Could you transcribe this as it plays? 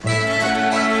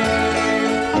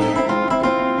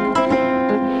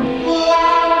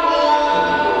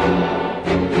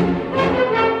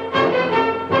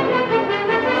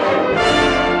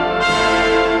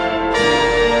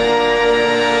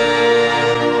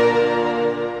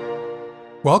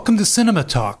Welcome to Cinema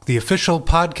Talk, the official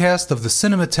podcast of the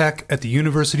Cinematheque at the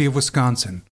University of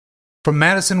Wisconsin. From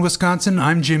Madison, Wisconsin,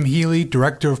 I'm Jim Healy,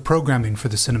 Director of Programming for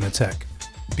the Cinematheque.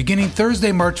 Beginning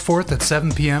Thursday, March 4th at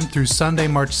 7 p.m. through Sunday,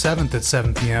 March 7th at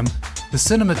 7 p.m., the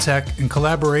Cinematheque, in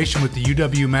collaboration with the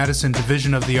UW-Madison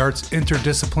Division of the Arts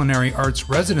Interdisciplinary Arts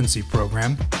Residency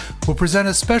Program, will present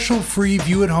a special free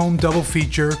view-at-home double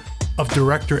feature of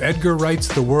director Edgar Wright's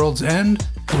The World's End,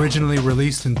 originally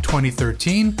released in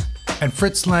 2013, and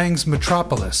Fritz Lang's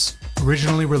Metropolis,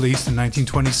 originally released in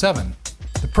 1927.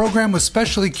 The program was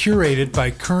specially curated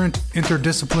by current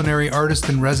interdisciplinary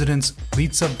artist-in-residence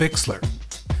Liza Bixler.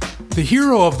 The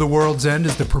hero of The World's End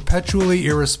is the perpetually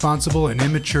irresponsible and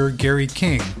immature Gary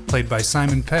King, played by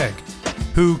Simon Pegg,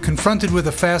 who, confronted with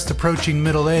a fast-approaching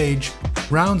middle age,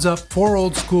 rounds up four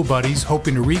old school buddies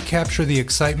hoping to recapture the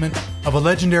excitement of a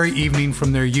legendary evening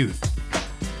from their youth.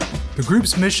 The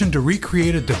group's mission to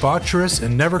recreate a debaucherous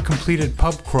and never-completed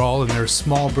pub crawl in their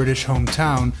small British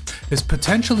hometown is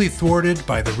potentially thwarted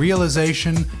by the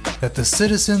realization that the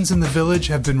citizens in the village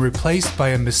have been replaced by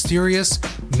a mysterious,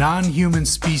 non-human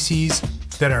species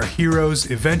that our heroes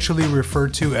eventually refer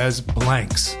to as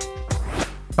blanks.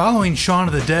 Following Shaun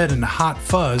of the Dead and Hot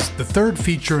Fuzz, the third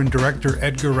feature in director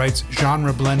Edgar Wright's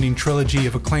genre-blending trilogy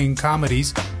of acclaimed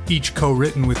comedies, each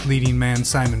co-written with leading man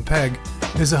Simon Pegg,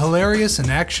 is a hilarious and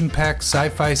action-packed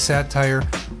sci-fi satire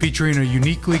featuring a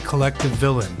uniquely collective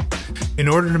villain. In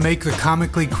order to make the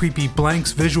comically creepy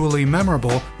blanks visually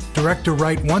memorable, director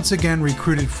Wright once again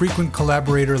recruited frequent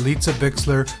collaborator Liza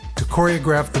Bixler to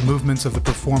choreograph the movements of the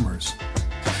performers.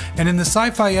 And in the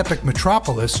sci-fi epic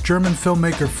Metropolis, German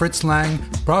filmmaker Fritz Lang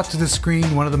brought to the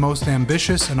screen one of the most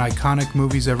ambitious and iconic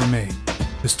movies ever made.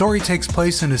 The story takes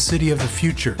place in a city of the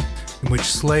future, in which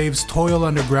slaves toil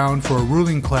underground for a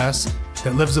ruling class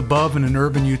that lives above in an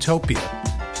urban utopia.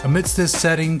 Amidst this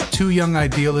setting, two young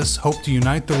idealists hope to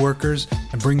unite the workers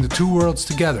and bring the two worlds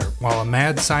together, while a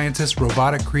mad scientist's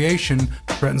robotic creation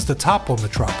threatens to topple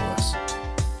Metropolis.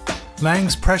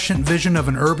 Lang's prescient vision of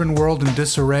an urban world in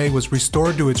disarray was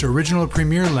restored to its original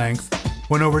premiere length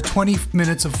when over 20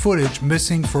 minutes of footage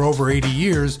missing for over 80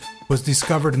 years was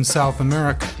discovered in South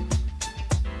America.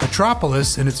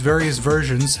 Metropolis, in its various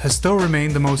versions, has still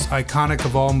remained the most iconic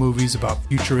of all movies about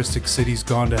futuristic cities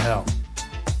gone to hell.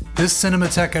 This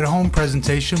Cinematheque at Home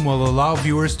presentation will allow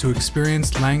viewers to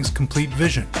experience Lang's complete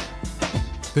vision.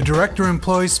 The director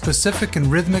employs specific and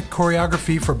rhythmic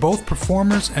choreography for both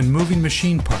performers and moving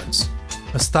machine parts,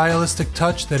 a stylistic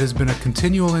touch that has been a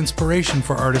continual inspiration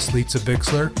for artist Liza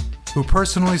Bixler, who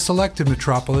personally selected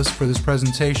Metropolis for this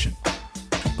presentation.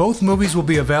 Both movies will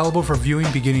be available for viewing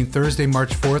beginning Thursday,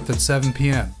 March 4th at 7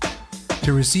 p.m.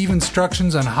 To receive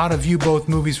instructions on how to view both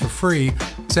movies for free,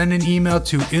 send an email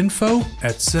to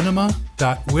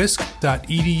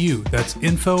info@cinema.wisc.edu. That's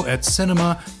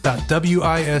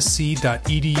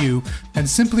info@cinema.wisc.edu, and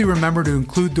simply remember to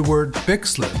include the word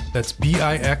Bixler, that's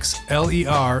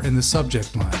Bixler, in the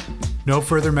subject line. No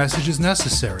further message is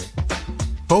necessary.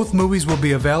 Both movies will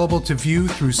be available to view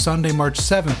through Sunday, March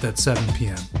 7th at 7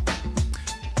 p.m.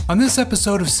 On this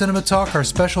episode of Cinema Talk, our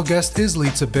special guest is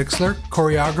Liza Bixler,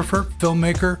 choreographer,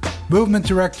 filmmaker, movement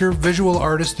director, visual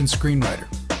artist, and screenwriter.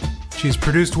 She has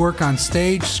produced work on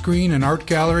stage, screen, and art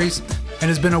galleries, and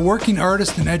has been a working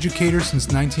artist and educator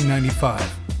since 1995.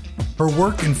 Her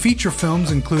work in feature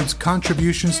films includes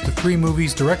contributions to 3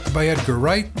 movies directed by Edgar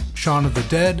Wright, Shaun of the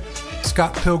Dead,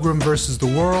 Scott Pilgrim vs. the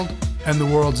World, and The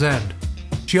World's End.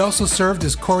 She also served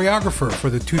as choreographer for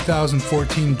the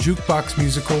 2014 jukebox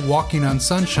musical Walking on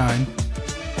Sunshine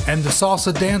and the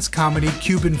salsa dance comedy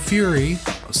Cuban Fury,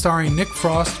 starring Nick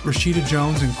Frost, Rashida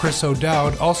Jones, and Chris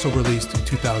O'Dowd, also released in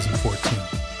 2014.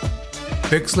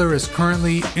 Bixler is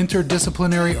currently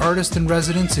interdisciplinary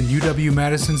artist-in-residence in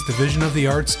UW-Madison's Division of the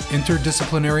Arts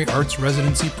Interdisciplinary Arts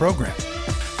Residency Program.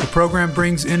 The program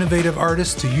brings innovative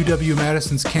artists to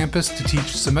UW-Madison's campus to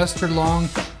teach semester-long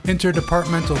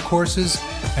interdepartmental courses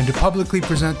and to publicly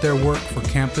present their work for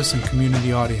campus and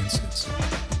community audiences.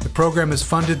 The program is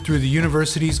funded through the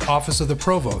university's Office of the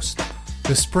Provost.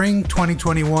 The Spring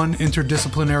 2021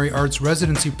 Interdisciplinary Arts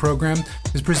Residency Program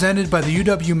is presented by the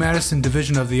UW-Madison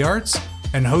Division of the Arts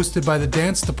and hosted by the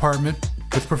Dance Department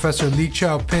with Professor Li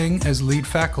Chao-ping as lead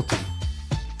faculty.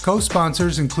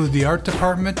 Co-sponsors include the Art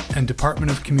Department and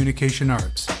Department of Communication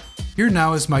Arts. Here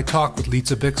now is my talk with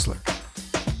Liza Bixler.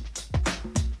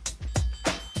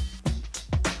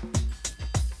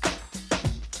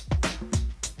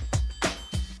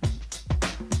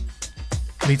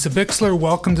 Liza Bixler,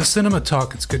 welcome to Cinema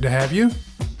Talk. It's good to have you.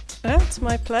 It's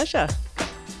my pleasure.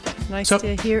 Nice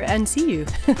to hear and see you.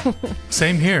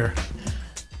 Same here.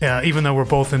 Yeah, even though we're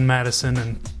both in Madison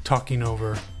and talking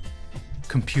over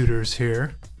computers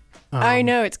here. I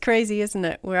know, it's crazy, isn't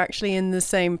it? We're actually in the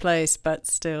same place, but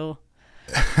still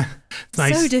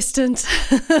nice. So distant.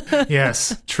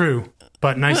 Yes, true.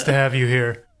 But nice to have you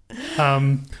here.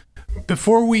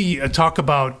 Before we talk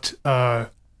about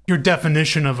your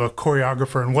definition of a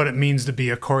choreographer and what it means to be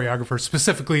a choreographer,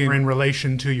 specifically in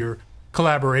relation to your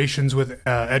collaborations with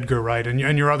Edgar Wright and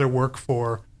your other work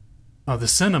for the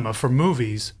cinema, for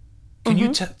movies, can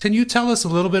you tell us a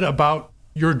little bit about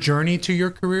your journey to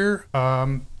your career?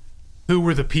 Who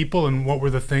were the people and what were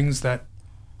the things that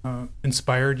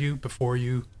inspired you before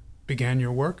you began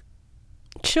your work?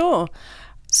 Sure.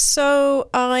 So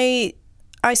I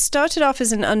started off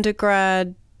as an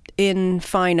undergrad in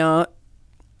fine art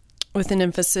with an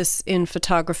emphasis in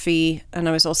photography, and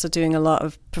I was also doing a lot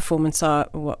of performance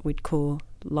art, what we'd call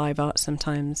live art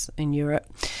sometimes in Europe.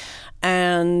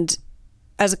 And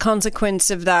as a consequence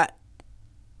of that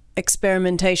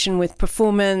experimentation with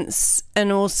performance,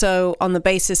 and also on the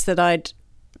basis that I'd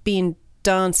been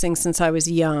dancing since I was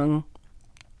young,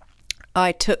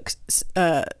 I took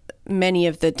many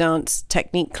of the dance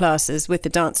technique classes with the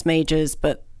dance majors,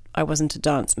 but I wasn't a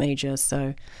dance major,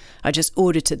 so I just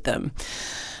audited them.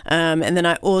 And then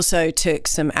I also took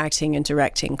some acting and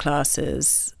directing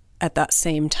classes at that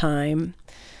same time.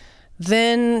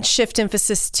 Then shift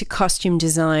emphasis to costume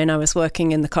design. I was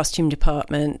working in the costume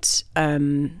department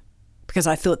because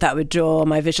I thought that would draw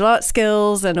my visual art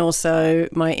skills and also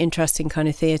my interest in kind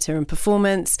of theatre and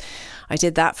performance. I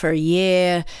did that for a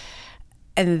year.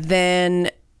 And then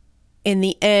in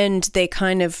the end, they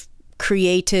kind of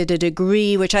created a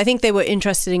degree, which I think they were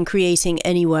interested in creating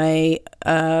anyway,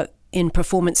 in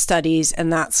performance studies.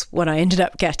 And that's what I ended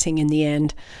up getting in the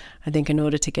end, I think, in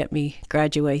order to get me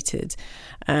graduated.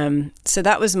 So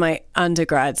that was my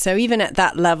undergrad. So even at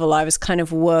that level, I was kind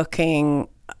of working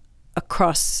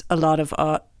across a lot of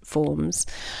art forms.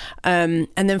 And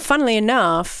then funnily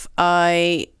enough,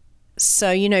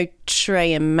 you know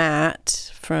Trey and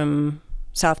Matt from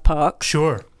South Park?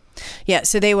 Sure. Yeah,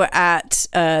 so they were at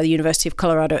the University of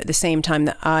Colorado at the same time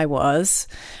that I was,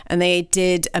 and they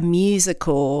did a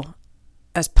musical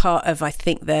as part of, I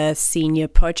think, their senior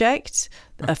project,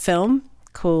 a film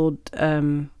called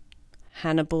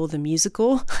Hannibal the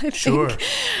Musical, I think. Sure.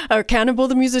 Or Cannibal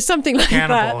the Musical, something like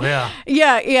Cannibal, that.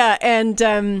 yeah. Yeah.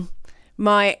 And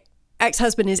my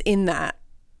ex-husband is in that.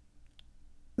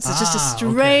 So it's just a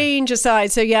strange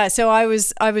aside. So yeah, so I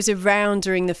was around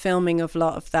during the filming of a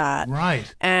lot of that.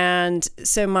 Right. And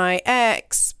so my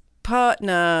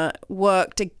ex-partner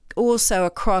worked also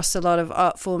across a lot of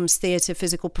art forms, theatre,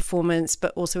 physical performance,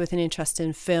 but also with an interest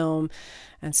in film.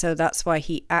 And so that's why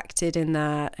he acted in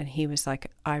that, and he was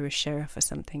like Irish sheriff or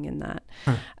something in that.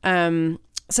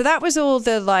 So that was all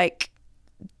the like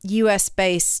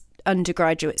US-based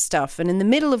undergraduate stuff. And in the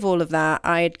middle of all of that,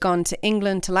 I had gone to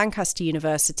England, to Lancaster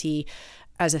University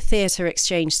as a theatre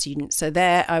exchange student. So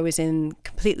there I was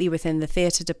completely within the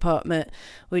theatre department,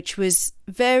 which was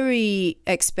very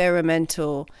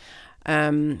experimental.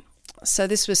 So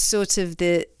this was sort of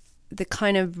the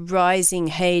kind of rising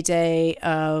heyday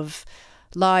of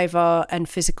live art and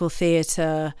physical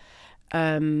theatre,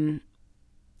 a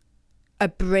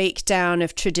breakdown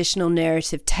of traditional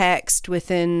narrative text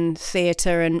within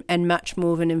theatre, and much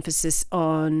more of an emphasis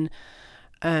on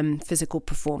physical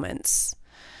performance.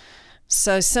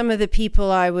 So some of the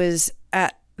people I was on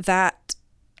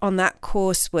that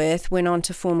course with went on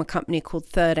to form a company called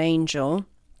Third Angel,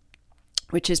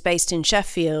 which is based in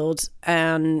Sheffield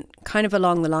and kind of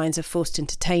along the lines of Forced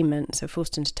Entertainment. So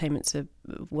Forced Entertainment's a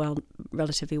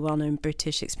relatively well-known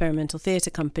British experimental theatre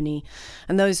company.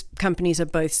 And those companies are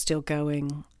both still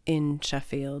going in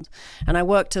Sheffield. And I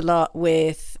worked a lot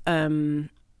with the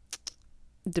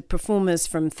performers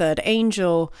from Third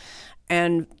Angel.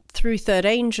 And through Third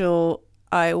Angel,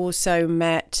 I also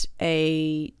met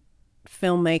a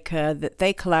filmmaker that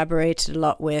they collaborated a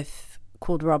lot with,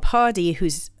 called Rob Hardy,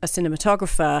 who's a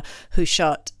cinematographer who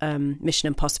shot Mission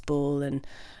Impossible and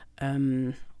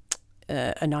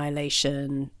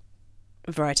Annihilation,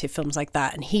 a variety of films like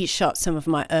that. And he shot some of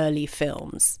my early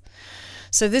films.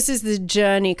 So this is the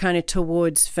journey kind of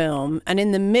towards film. And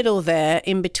in the middle there,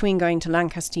 in between going to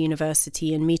Lancaster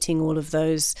University and meeting all of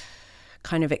those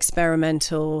kind of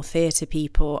experimental theatre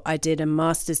people, I did a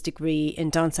master's degree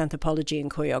in dance anthropology and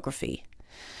choreography.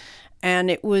 And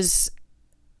it was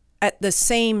at the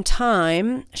same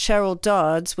time, Cheryl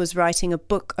Dodds was writing a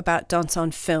book about dance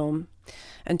on film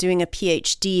and doing a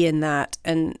PhD in that.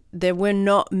 And there were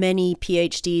not many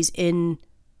PhDs in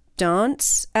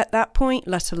dance at that point,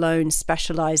 let alone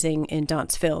specializing in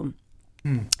dance film.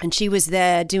 And she was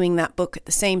there doing that book at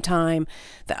the same time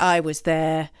that I was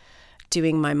there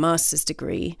doing my master's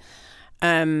degree.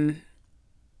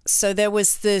 So there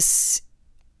was this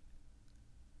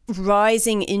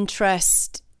rising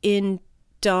interest in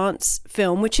dance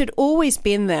film, which had always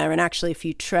been there. And actually, if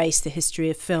you trace the history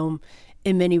of film,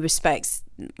 in many respects,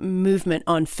 movement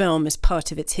on film is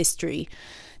part of its history.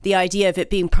 The idea of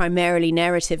it being primarily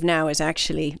narrative now is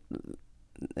actually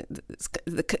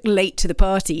late to the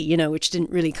party, which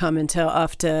didn't really come until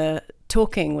after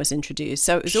talking was introduced.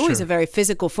 So it was always a very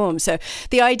physical form. So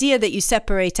the idea that you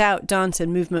separate out dance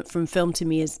and movement from film to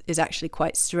me is actually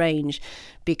quite strange,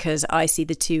 because I see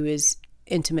the two as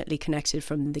intimately connected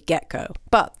from the get-go.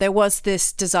 But there was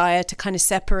this desire to kind of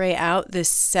separate out this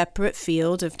separate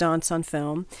field of dance on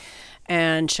film.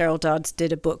 And Cheryl Dodds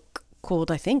did a book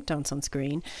called, I think, Dance on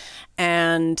Screen.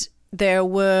 And there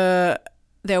were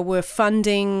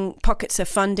pockets of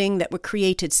funding that were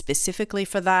created specifically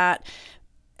for that,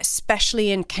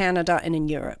 especially in Canada and in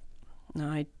Europe.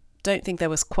 Now, I don't think there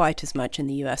was quite as much in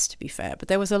the US, to be fair, but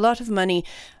there was a lot of money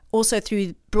also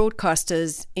through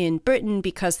broadcasters in Britain,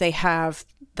 because they have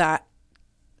that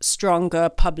stronger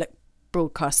public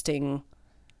broadcasting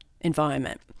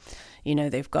environment.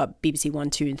 They've got BBC 1,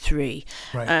 2, and 3.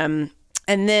 Right.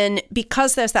 And then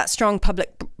because there's that strong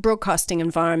public broadcasting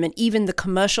environment, even the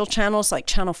commercial channels like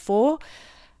Channel 4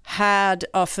 had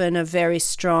often a very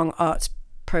strong arts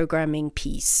programming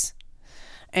piece.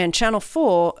 And Channel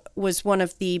 4 was one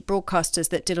of the broadcasters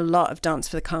that did a lot of dance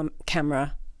for the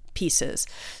camera pieces.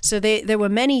 So there were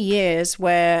many years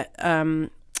where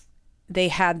they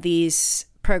had these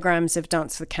programs of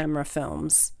dance for the camera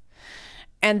films.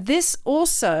 And this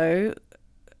also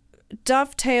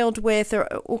dovetailed with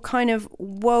or kind of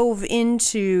wove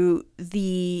into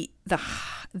the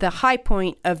high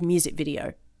point of music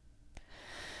video.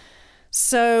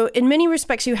 So in many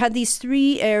respects, you had these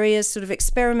three areas, sort of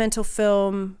experimental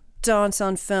film, dance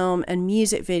on film, and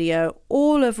music video,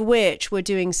 all of which were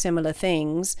doing similar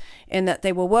things in that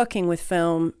they were working with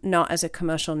film not as a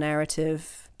commercial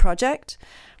narrative project,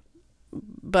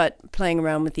 but playing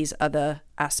around with these other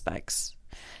aspects.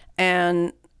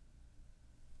 And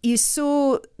you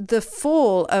saw the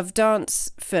fall of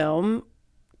dance film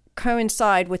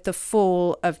coincide with the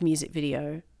fall of music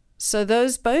video. So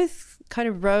those both kind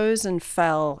of rose and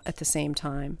fell at the same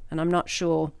time. And I'm not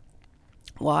sure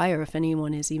why, or if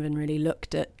anyone has even really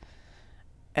looked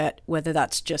at whether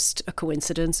that's just a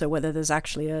coincidence or whether there's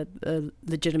actually a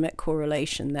legitimate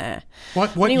correlation there.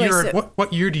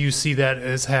 What year do you see that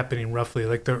as happening roughly?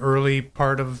 Like the early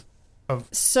part of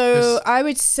So I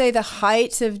would say the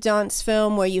height of dance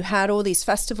film, where you had all these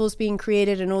festivals being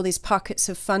created and all these pockets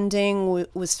of funding,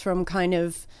 was from kind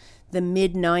of the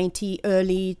mid-90s,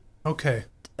 early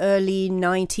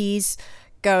 90s,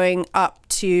 going up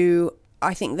to,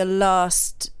 I think the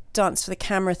last dance for the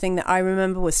camera thing that I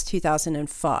remember was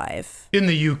 2005. In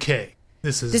the UK.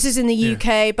 This is in the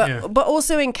UK, but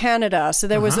also in Canada. So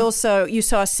there was also, you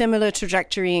saw a similar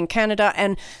trajectory in Canada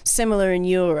and similar in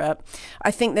Europe. I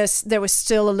think there was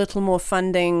still a little more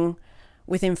funding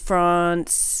within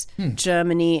France,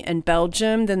 Germany, and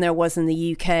Belgium than there was in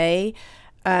the UK.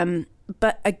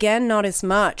 But again, not as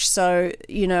much. So,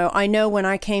 I know when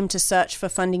I came to search for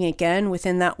funding again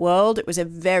within that world, it was a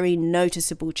very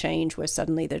noticeable change where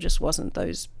suddenly there just wasn't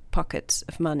those pockets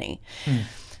of money.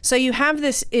 So you have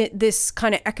this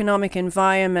kind of economic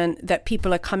environment that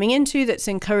people are coming into that's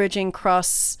encouraging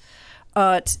cross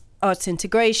arts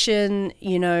integration,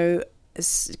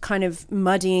 kind of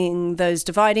muddying those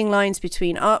dividing lines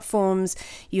between art forms.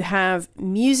 You have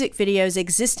music videos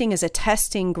existing as a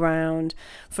testing ground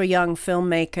for young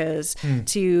filmmakers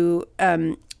to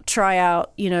try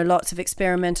out, lots of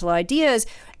experimental ideas.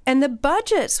 And the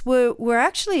budgets were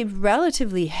actually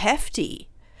relatively hefty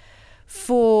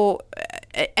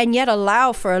and yet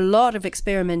allow for a lot of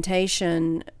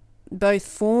experimentation, both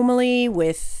formally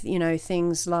with,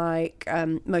 things like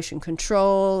motion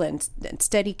control and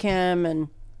Steadicam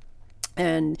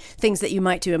and things that you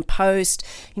might do in post.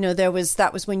 That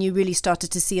was when you really started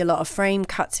to see a lot of frame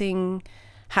cutting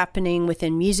happening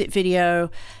within music video.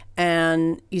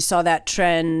 And you saw that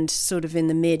trend sort of in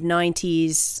the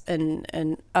mid-90s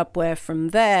and upward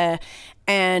from there.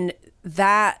 And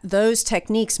those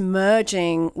techniques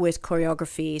merging with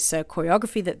choreography. So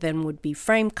choreography that then would be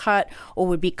frame cut or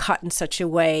would be cut in such a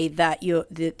way that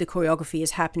the choreography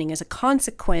is happening as a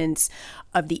consequence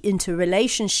of the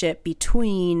interrelationship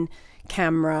between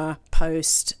camera,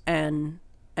 post, and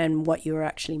what you're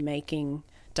actually making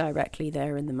directly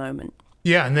there in the moment.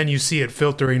 Yeah, and then you see it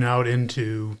filtering out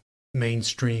into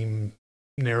mainstream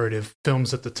narrative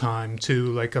films at the time too.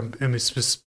 Like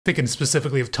thinking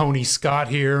specifically of Tony Scott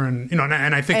here, and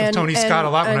I think of Tony Scott a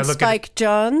lot when I look Spike at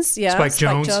Jonze. Yeah, Spike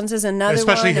Jonze is another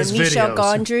especially one. his and Michel videos.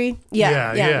 Gondry.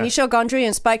 Yeah. Michel Gondry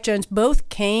and Spike Jonze both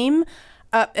came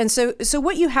up, and so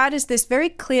what you had is this very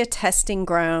clear testing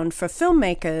ground for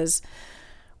filmmakers,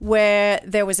 where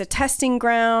there was a testing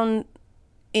ground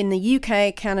in the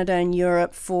UK, Canada, and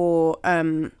Europe for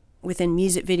within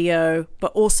music video,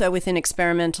 but also within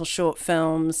experimental short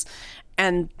films.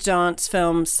 And dance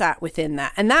film sat within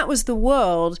that. And that was the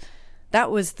world, that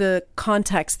was the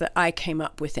context that I came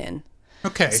up within.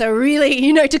 Okay. So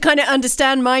really, to kind of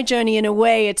understand my journey in a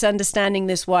way, it's understanding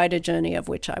this wider journey of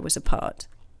which I was a part.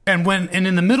 And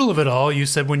in the middle of it all, you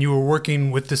said when you were working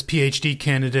with this PhD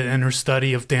candidate and her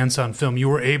study of dance on film, you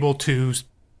were able to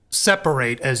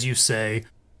separate, as you say,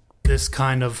 this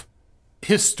kind of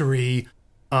history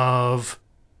of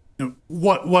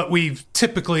what we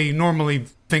typically normally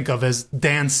think of as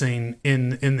dancing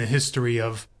in the history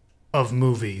of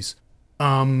movies,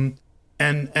 and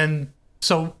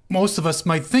so most of us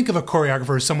might think of a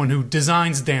choreographer as someone who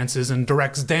designs dances and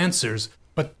directs dancers,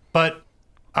 but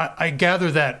I gather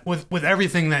that with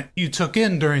everything that you took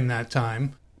in during that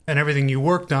time and everything you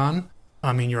worked on,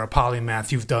 I mean, you're a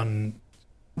polymath. You've done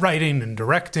writing and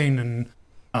directing and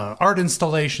art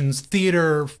installations,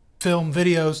 theater, film,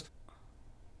 videos.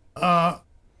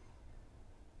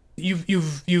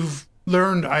 You've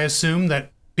learned, I assume,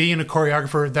 that being a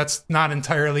choreographer, that's not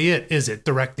entirely it, is it?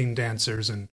 Directing dancers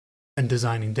and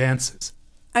designing dances.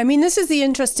 I mean, this is the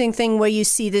interesting thing where you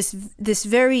see this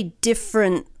very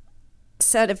different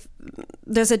set of...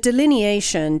 There's a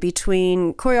delineation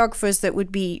between choreographers that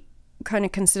would be kind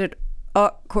of considered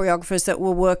art choreographers that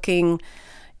were working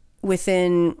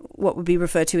within what would be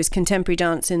referred to as contemporary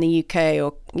dance in the UK,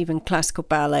 or even classical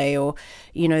ballet, or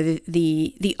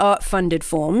the art-funded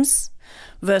forms,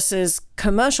 versus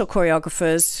commercial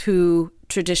choreographers who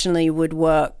traditionally would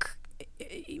work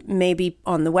maybe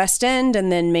on the West End,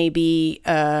 and then maybe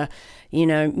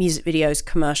music videos,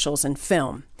 commercials, and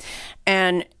film.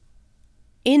 And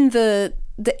in the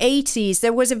 80s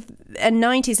and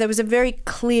 90s, there was a very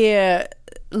clear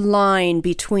line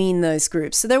between those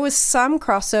groups. So there was some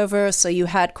crossover. So you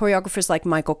had choreographers like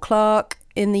Michael Clark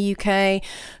in the UK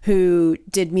who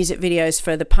did music videos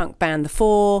for the punk band The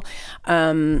Fall.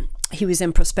 He was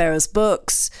in Prospero's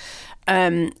books.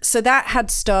 So that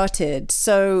had started.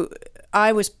 So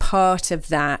I was part of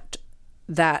that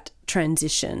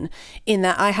transition, in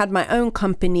that I had my own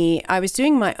company. I was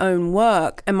doing my own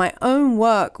work, and my own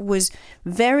work was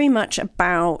very much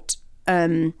about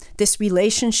this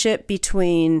relationship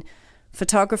between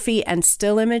photography and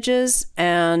still images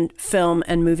and film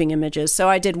and moving images. So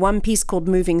I did one piece called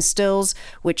Moving Stills,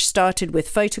 which started with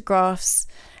photographs,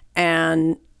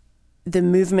 and the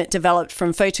movement developed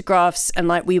from photographs, and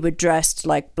we were dressed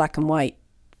like black and white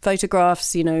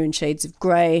photographs, in shades of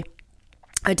gray.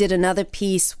 I did another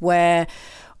piece where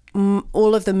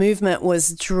all of the movement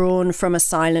was drawn from a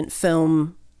silent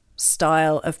film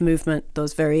style of movement,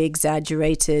 those very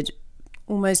exaggerated,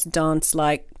 almost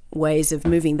dance-like ways of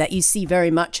moving that you see very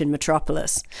much in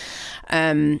Metropolis.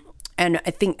 And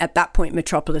I think at that point,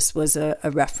 Metropolis was a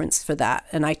reference for that.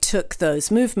 And I took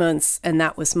those movements, and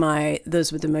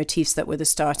those were the motifs that were the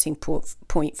starting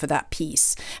point for that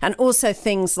piece. And also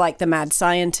things like the mad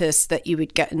scientists that you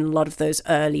would get in a lot of those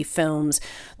early films,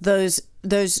 those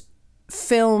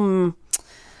film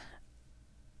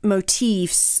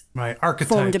motifs, right,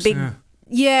 archetypes, formed a big...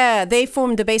 Yeah, they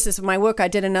formed the basis of my work. I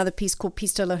did another piece called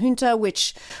Piece de la Junta,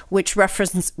 which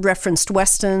referenced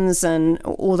Westerns and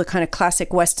all the kind of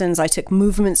classic Westerns. I took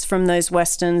movements from those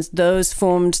Westerns. Those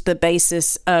formed the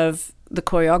basis of the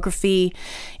choreography.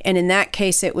 And in that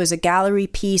case, it was a gallery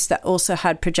piece that also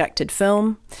had projected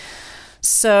film.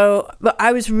 So, but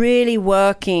I was really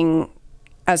working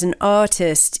as an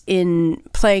artist in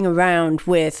playing around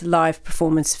with live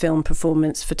performance, film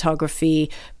performance,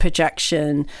 photography,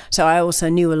 projection. So I also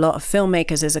knew a lot of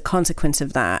filmmakers as a consequence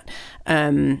of that,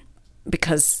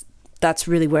 because that's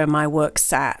really where my work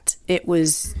sat. It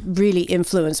was really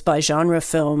influenced by genre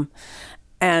film.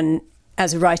 And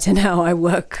as a writer now, I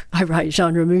write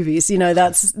genre movies.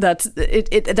 That's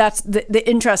the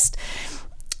interest.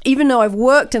 Even though I've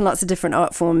worked in lots of different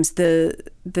art forms,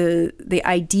 the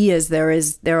ideas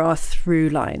there are through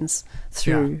lines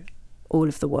through all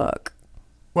of the work.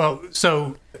 Well,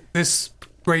 so this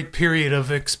great period of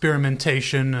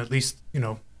experimentation, at least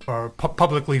or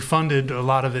publicly funded, a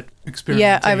lot of it experimentation.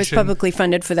 Yeah, I was publicly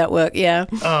funded for that work. Yeah.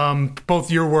 Both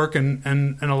your work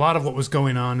and a lot of what was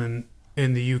going on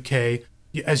in the UK,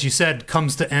 as you said,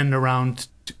 comes to end around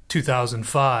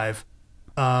 2005.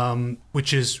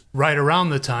 Which is right around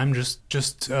the time,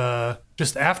 just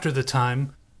after the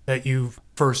time that you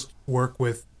first worked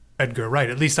with Edgar Wright.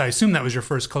 At least I assume that was your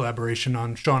first collaboration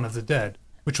on Shaun of the Dead,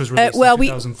 which was released in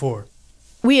 2004.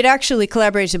 We had actually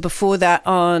collaborated before that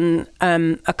on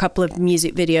a couple of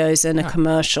music videos and a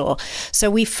commercial.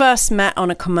 So we first met on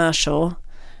a commercial.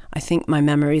 I think my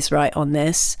memory's right on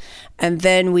this. And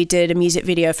then we did a music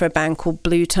video for a band called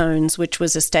Blue Tones, which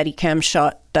was a Steadicam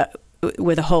shot that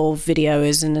where the whole video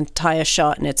is an entire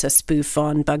shot and it's a spoof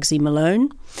on Bugsy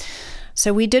Malone.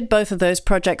 So we did both of those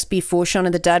projects before Shaun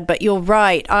of the Dead, but you're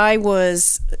right. I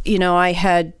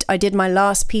did my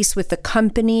last piece with the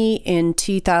company in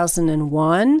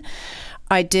 2001.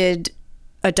 I did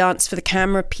a Dance for the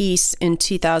Camera piece in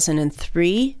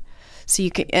 2003. So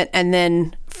you can, and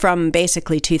then from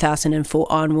basically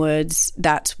 2004 onwards,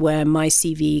 that's where my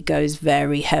CV goes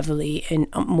very heavily in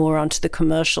more onto the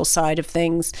commercial side of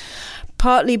things.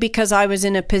 Partly because I was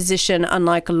in a position,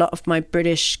 unlike a lot of my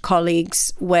British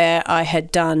colleagues, where I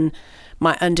had done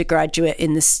my undergraduate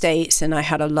in the States and I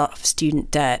had a lot of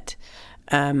student debt.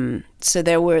 So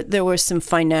there were some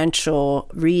financial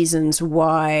reasons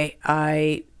why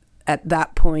I, at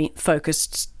that point,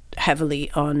 focused heavily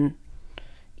on,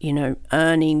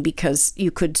 earning, because you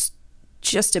could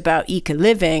just about eke a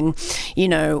living,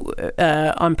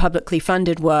 on publicly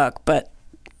funded work, but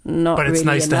not really. But it's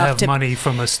really nice to have money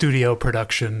from a studio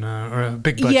production or a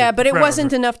big budget. Yeah, but it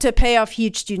wasn't enough to pay off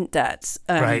huge student debts.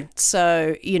 Right.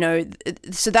 So,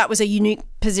 so that was a unique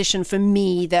position for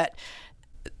me that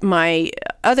my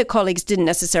other colleagues didn't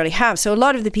necessarily have. So a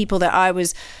lot of the people that I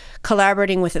was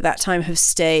collaborating with at that time have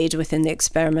stayed within the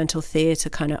experimental theatre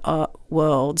kind of art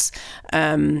worlds.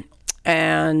 And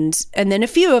then a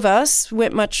few of us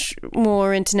went much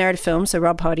more into narrative film. So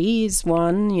Rob Hardy is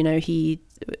one, he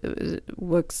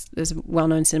works as a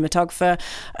well-known cinematographer.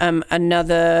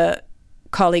 Another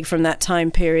colleague from that time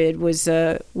period was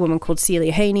a woman called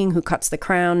Celia Haining, who cuts The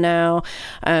Crown now.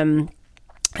 And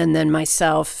then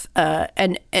myself.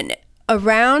 And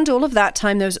around all of that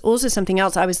time, there was also something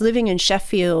else. I was living in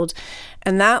Sheffield,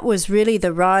 and that was really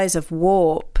the rise of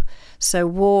Warp. So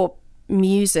Warp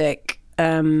music,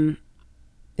 the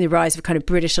rise of kind of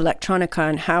British electronica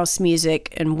and house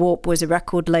music, and Warp was a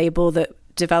record label that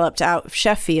developed out of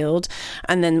Sheffield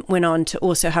and then went on to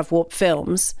also have Warp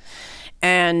Films.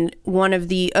 And one of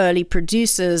the early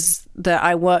producers that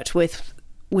I worked with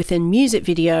within music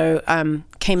video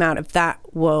came out of that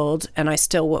world, and I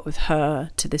still work with her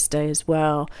to this day as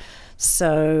well.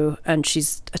 So, and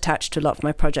she's attached to a lot of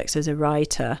my projects as a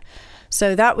writer.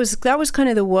 So that was kind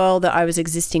of the world that I was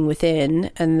existing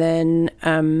within. And then,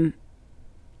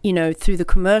 through the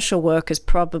commercial work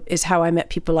is how I met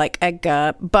people like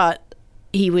Edgar, but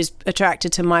he was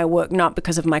attracted to my work not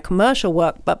because of my commercial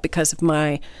work, but because of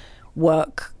my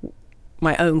work,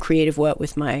 my own creative work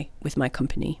with my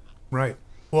company. Right.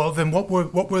 Well, then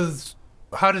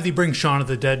how did he bring Shaun of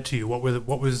the Dead to you? What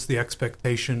was the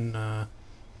expectation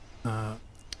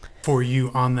for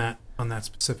you on that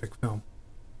specific film?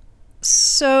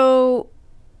 So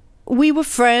we were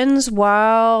friends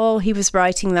while he was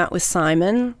writing that with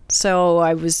Simon. So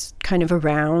I was kind of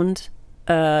around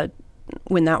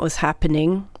when that was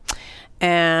happening.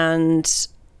 And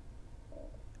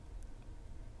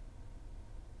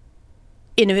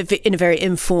in a very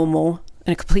informal,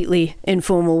 in a completely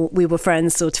informal, we were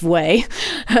friends sort of way,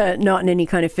 not in any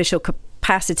kind of official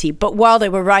capacity. But while they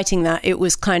were writing that, it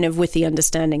was kind of with the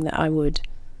understanding that I would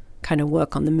kind of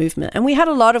work on the movement. And we had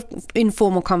a lot of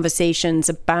informal conversations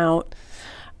about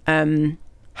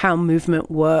how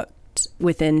movement worked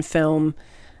within film,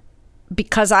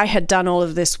 because I had done all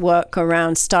of this work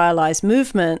around stylized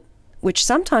movement, which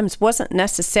sometimes wasn't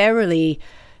necessarily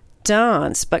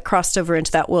dance, but crossed over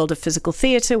into that world of physical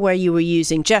theatre where you were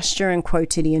using gesture and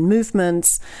quotidian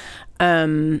movements.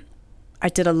 I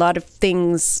did a lot of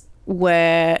things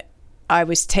where I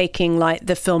was taking like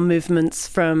the film movements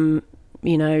from,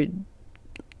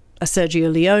 a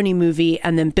Sergio Leone movie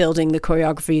and then building the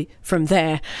choreography from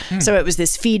there. So it was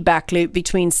this feedback loop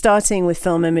between starting with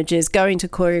film images, going to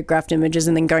choreographed images,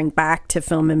 and then going back to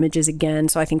film images again.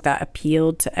 So I think that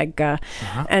appealed to Edgar.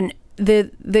 And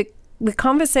the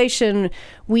conversation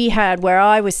we had where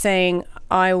I was saying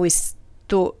I always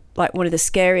thought like one of the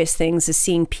scariest things is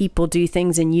seeing people do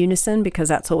things in unison, because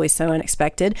that's always so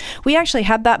unexpected. We actually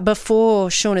had that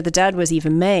before Shaun of the Dead was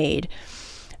even made,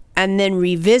 and then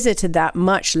revisited that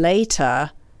much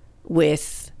later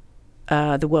with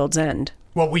The World's End.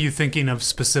 What were you thinking of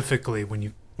specifically when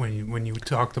you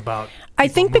talked about? I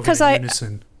think because I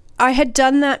had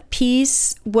done that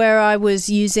piece where I was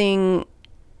using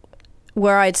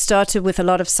where I'd started with a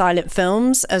lot of silent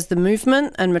films as the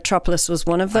movement, and Metropolis was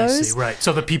one of those. I see, right.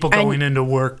 So the people going into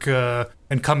work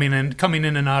and coming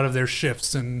in and out of their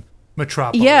shifts in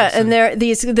Metropolis. Yeah, and there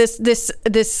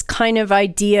this kind of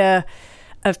idea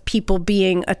of people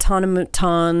being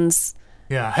automatons.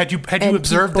 Yeah. Had you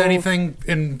observed anything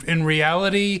in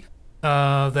reality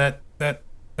that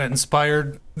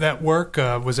inspired that work?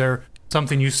 Was there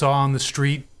something you saw on the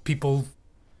street, people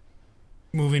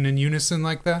moving in unison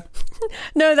like that?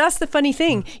 No, that's the funny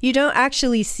thing. You don't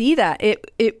actually see that.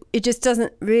 It just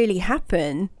doesn't really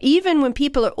happen. Even when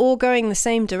people are all going the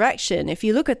same direction, if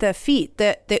you look at their feet,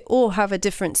 they all have a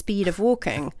different speed of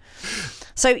walking.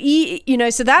 So,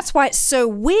 so that's why it's so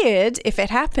weird if it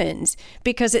happens,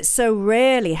 because it so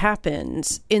rarely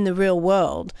happens in the real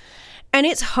world. And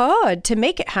it's hard to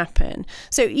make it happen.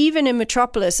 So even in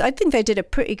Metropolis, I think they did a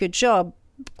pretty good job.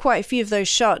 Quite a few of those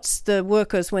shots, the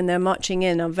workers, when they're marching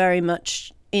in, are very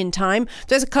much in time.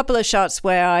 There's a couple of shots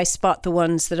where I spot the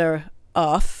ones that are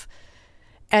off.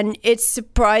 And it's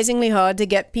surprisingly hard to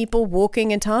get people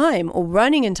walking in time, or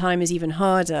running in time is even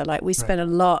harder. Like we spent a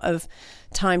lot of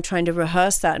time trying to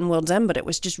rehearse that in World's End, but it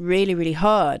was just really, really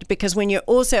hard, because when you're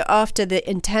also after the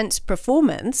intense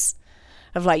performance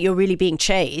of like you're really being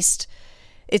chased,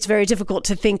 it's very difficult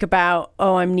to think about,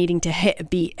 I'm needing to hit a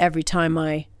beat every time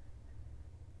I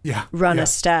run a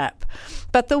step.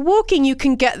 But the walking, you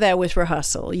can get there with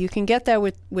rehearsal.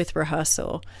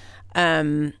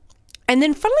 And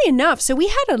then funnily enough, so we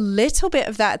had a little bit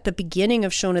of that at the beginning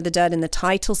of Shaun of the Dead in the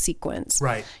title sequence.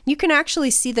 Right. You can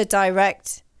actually see the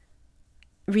direct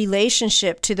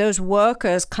relationship to those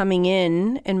workers coming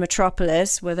in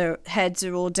Metropolis, where their heads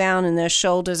are all down and their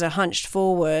shoulders are hunched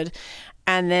forward.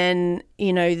 And then,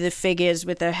 the figures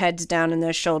with their heads down and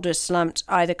their shoulders slumped,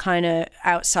 either kind of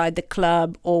outside the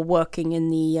club or working in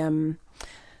the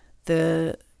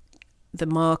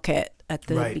market at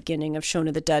the beginning of Shaun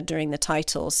of the Dead during the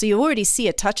title. So you already see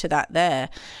a touch of that there.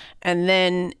 And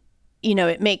then,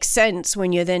 it makes sense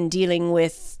when you're then dealing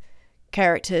with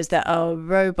characters that are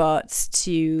robots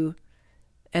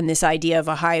and this idea of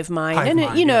a hive mind.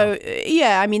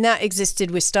 I mean, that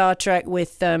existed with Star Trek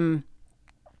with...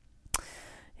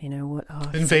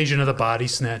 Invasion of the Body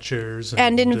Snatchers.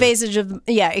 And Invasion of...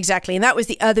 Yeah, exactly. And that was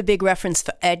the other big reference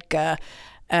for Edgar,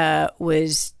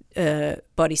 was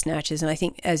Body Snatchers. And I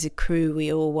think as a crew,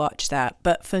 we all watched that.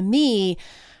 But for me,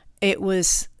 it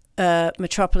was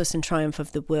Metropolis and Triumph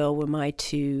of the Will were my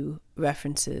two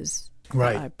references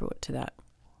that I brought to that.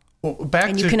 Well,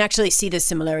 you can actually see the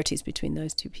similarities between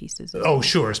those two pieces. Oh,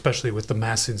 sure, especially with the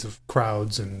massings of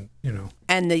crowds and,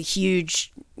 And the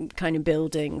huge kind of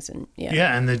buildings and,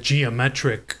 Yeah, and the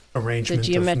geometric arrangement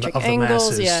of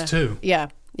angles, the masses, too. Yeah,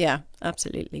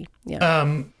 absolutely,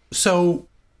 yeah. So,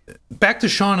 back to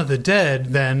Shaun of the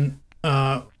Dead, then,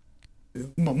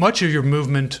 much of your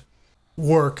movement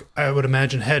work, I would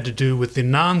imagine, had to do with the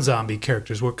non-zombie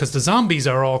characters' work, because the zombies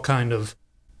are all kind of...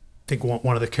 I think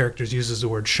one of the characters uses the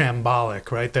word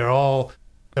shambolic, right? They're all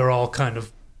kind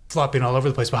of flopping all over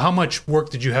the place. But how much work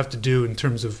did you have to do in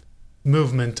terms of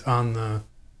movement on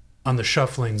the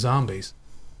shuffling zombies?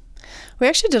 We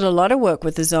actually did a lot of work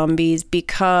with the zombies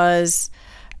because,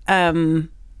 and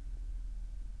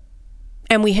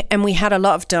we had a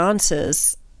lot of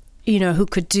dancers, who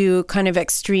could do kind of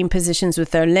extreme positions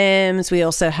with their limbs. We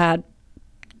also had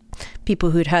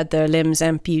people who'd had their limbs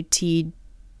amputated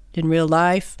in real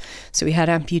life. So we had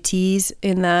amputees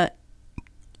in that,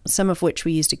 some of which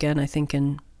we used again, I think,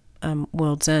 in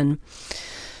World's End.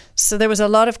 So there was a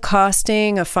lot of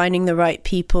casting, of finding the right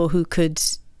people who could...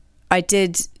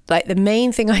 the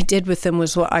main thing I did with them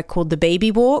was what I called the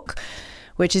baby walk,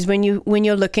 which is when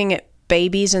you're looking at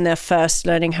babies and they're first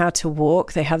learning how to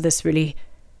walk, they have this really...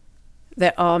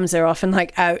 Their arms are often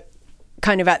like out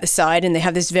kind of at the side, and they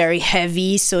have this very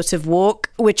heavy sort of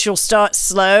walk, which will start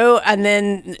slow and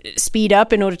then speed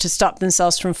up in order to stop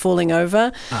themselves from falling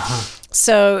over.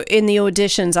 So in the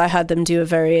auditions, I had them do a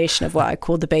variation of what I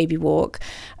called the baby walk.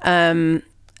 And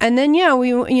then,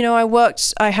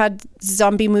 I had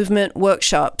zombie movement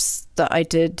workshops that I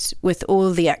did with all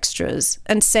the extras,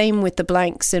 and same with the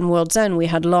blanks in World's End. We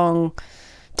had long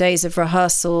days of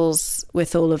rehearsals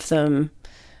with all of them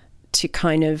to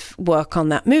kind of work on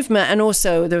that movement. And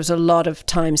also there was a lot of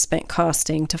time spent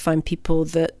casting to find people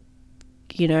that,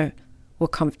 were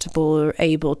comfortable or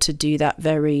able to do that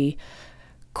very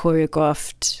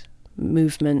choreographed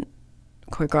movement,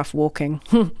 choreographed walking.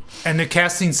 And the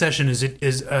casting session, is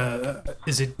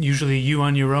it usually you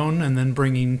on your own and then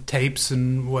bringing tapes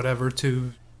and whatever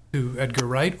to Edgar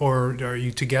Wright, or are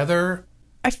you together?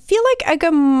 I feel like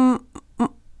Edgar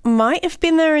might have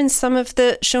been there in some of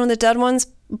the Shaun of the Dead ones,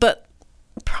 but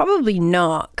Probably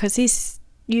not, because he's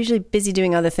usually busy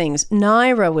doing other things.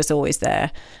 Naira was always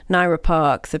there. Naira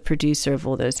Park, the producer of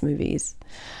all those movies.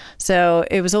 So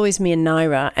it was always me and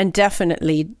Naira. And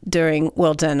definitely during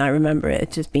Well Done, I remember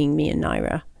it just being me and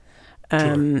Naira.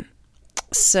 Sure.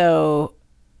 So,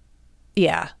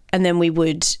 yeah. And then we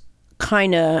would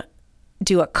kind of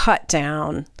do a cut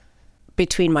down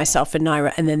between myself and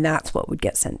Naira, and then that's what would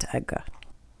get sent to Edgar.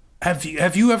 Have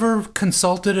you ever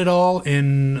consulted at all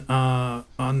in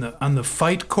on the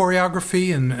fight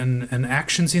choreography and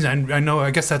action scenes? I know,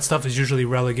 I guess that stuff is usually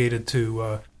relegated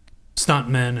to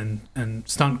stuntmen and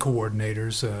stunt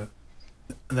coordinators,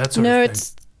 that sort of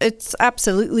thing. It's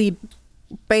absolutely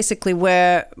basically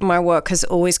where my work has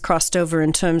always crossed over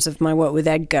in terms of my work with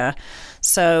Edgar.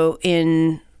 So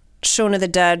in Shaun of the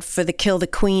Dead, for the Kill the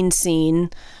Queen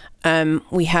scene,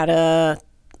 we had a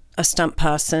stunt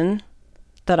person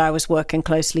that I was working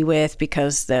closely with,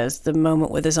 because there's the moment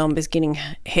where the zombie's getting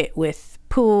hit with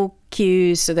pool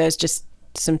cues. So there's just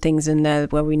some things in there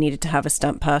where we needed to have a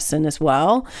stunt person as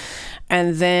well.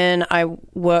 And then I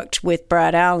worked with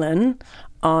Brad Allen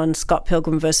on Scott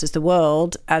Pilgrim versus the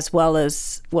World, as well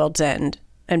as World's End.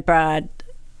 And Brad's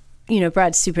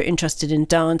super interested in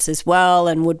dance as well,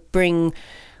 and would bring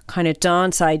kind of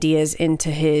dance ideas into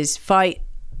his fight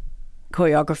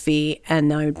choreography,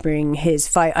 and I would bring his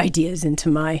fight ideas into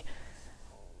my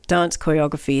dance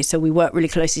choreography. So we worked really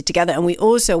closely together, and we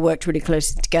also worked really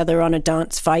closely together on a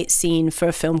dance fight scene for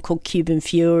a film called Cuban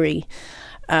Fury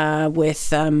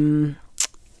with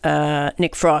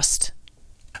Nick Frost.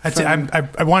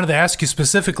 I wanted to ask you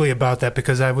specifically about that,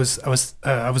 because I was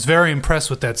very impressed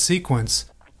with that sequence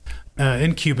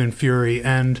in Cuban Fury,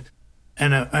 and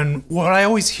what I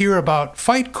always hear about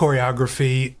fight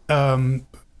choreography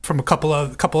from a couple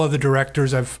other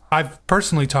directors I've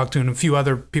personally talked to, and a few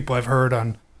other people I've heard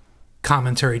on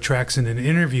commentary tracks and in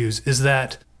interviews, is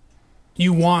that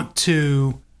you want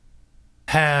to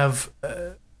have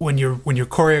when you're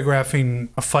choreographing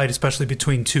a fight, especially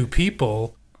between two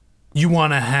people, you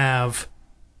want to have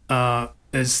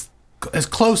as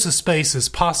close a space as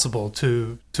possible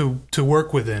to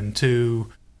work within, to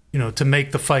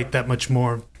make the fight that much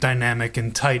more dynamic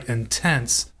and tight and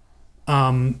tense.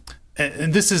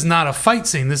 And this is not a fight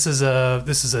scene. This is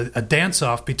a dance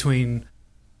off between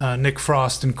Nick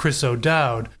Frost and Chris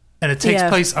O'Dowd, and it takes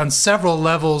place on several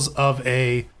levels of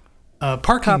a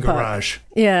parking garage.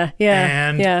 Yeah.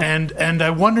 And I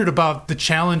wondered about the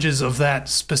challenges of that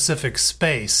specific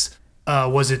space.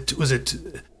 Was it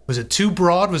too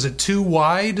broad? Was it too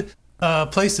wide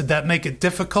place? Did that make it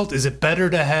difficult? Is it better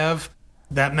to have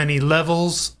that many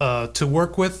levels to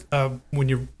work with when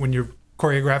you're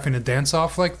choreographing a dance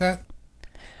off like that?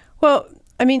 Well,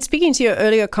 I mean, speaking to your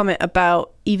earlier comment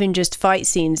about even just fight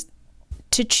scenes,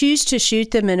 to choose to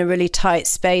shoot them in a really tight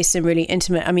space and really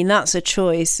intimate, I mean, that's a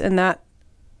choice, and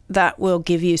that will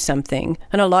give you something.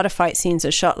 And a lot of fight scenes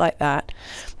are shot like that.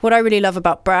 What I really love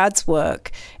about Brad's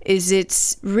work is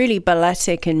it's really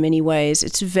balletic in many ways.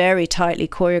 It's very tightly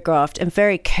choreographed and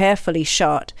very carefully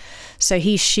shot. So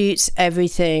he shoots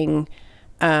everything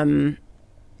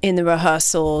in the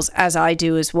rehearsals, as I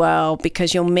do as well,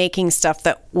 because you're making stuff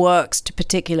that works to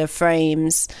particular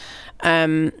frames.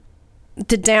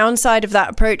 The downside of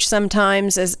that approach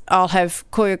sometimes is I'll have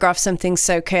choreographed something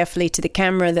so carefully to the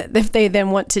camera that if they then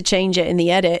want to change it in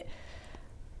the edit,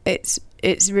 it's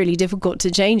really difficult to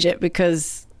change it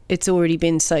because it's already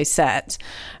been so set.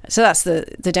 So that's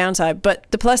the downside. But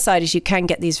the plus side is you can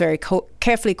get these very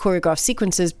carefully choreographed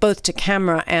sequences, both to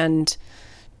camera and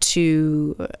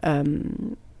to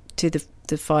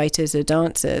the fighters or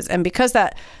dancers. And because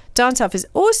that dance off is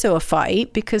also a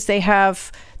fight, because they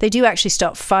do actually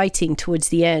start fighting towards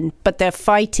the end, but they're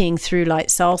fighting through like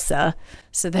salsa.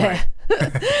 So they're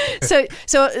right.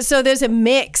 so there's a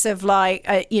mix of like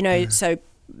so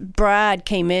Brad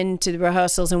came into the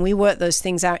rehearsals and we worked those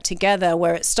things out together,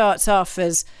 where it starts off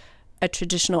as a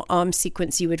traditional arm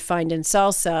sequence you would find in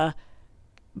salsa,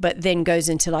 but then goes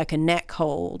into like a neck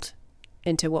hold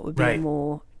into what would be a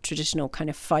more traditional kind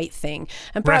of fight thing.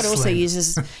 And Brad also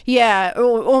uses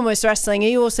almost wrestling.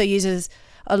 He also uses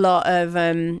a lot of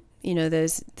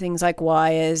there's things like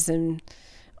wires, and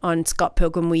on Scott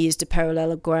Pilgrim we used a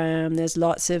parallelogram. There's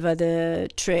lots of other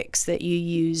tricks that you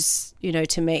use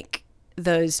to make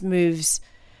those moves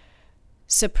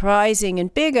surprising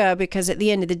and bigger, because at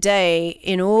the end of the day,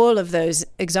 in all of those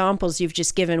examples you've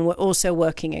just given, we're also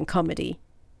working in comedy.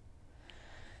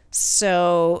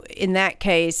 So in that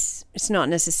case, it's not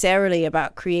necessarily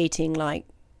about creating like,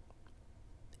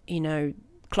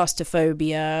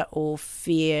 claustrophobia or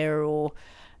fear, or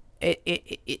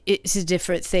it's a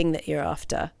different thing that you're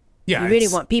after. Yeah, you really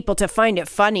want people to find it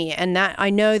funny, and that I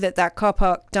know that car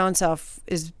park dance off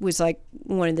was like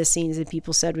one of the scenes that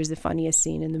people said was the funniest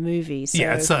scene in the movie. So,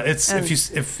 yeah, it's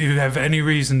if you have any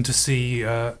reason to see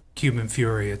Cuban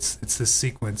Fury, it's this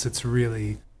sequence. It's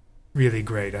really, really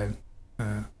great. I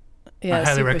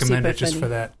highly recommend it just funny. for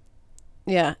that.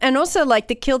 Yeah, and also like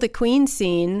the Kill the Queen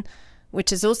scene,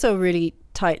 which is also really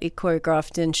tightly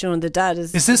choreographed in Shaun of the Dead.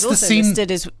 Is this the scene?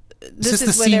 Listed as, this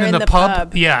is the scene in the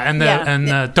pub? Yeah,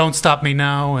 and Don't Stop Me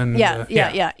Now. And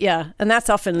yeah. And that's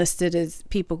often listed as,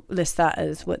 people list that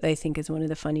as what they think is one of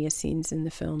the funniest scenes in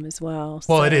the film as well.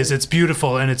 Well, it is. It's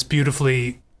beautiful, and it's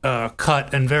beautifully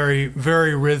cut and very,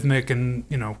 very rhythmic, and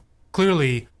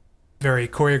clearly very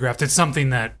choreographed. It's something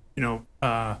that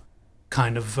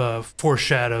kind of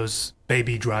foreshadows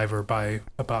Baby Driver by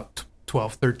about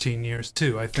 12, 13 years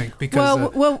too, I think,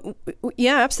 because well,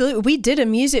 yeah, absolutely. We did a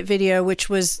music video which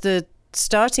was the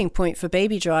starting point for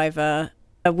Baby Driver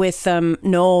with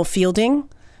Noel Fielding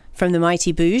from the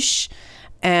Mighty Boosh,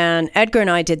 and Edgar and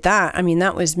I did that. I mean,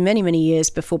 that was many, many years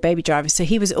before Baby Driver, so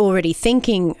he was already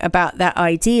thinking about that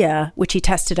idea, which he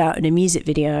tested out in a music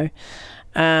video.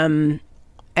 And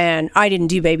I didn't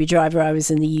do Baby Driver. I was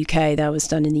in the UK. That was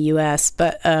done in the US,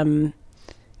 but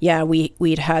yeah,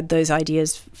 we'd had those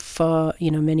ideas for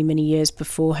many, many years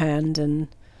beforehand, and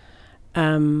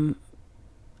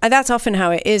that's often how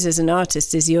it is as an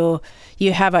artist. Is you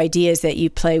have ideas that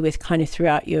you play with kind of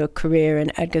throughout your career,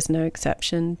 and Edgar's no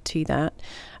exception to that.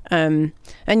 And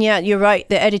yeah, you're right.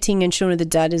 The editing in Shaun of the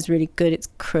Dead is really good. It's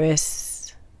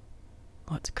Chris.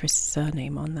 What's Chris'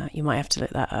 surname on that? You might have to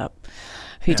look that up.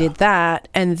 Who did that?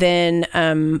 And then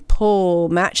Paul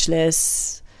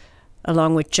Matchless,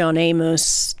 along with John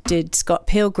Amos, did Scott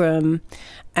Pilgrim,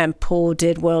 and Paul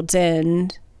did World's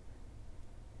End.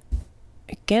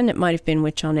 Again, it might have been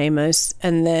with John Amos,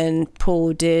 and then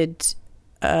Paul did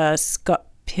Scott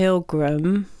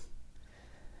Pilgrim,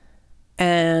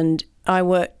 and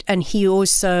he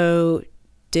also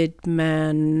did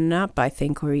Man Up, I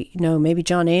think, maybe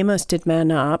John Amos did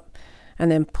Man Up,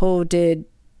 and then Paul did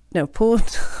oh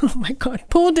my God,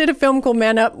 Paul did a film called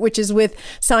Man Up, which is with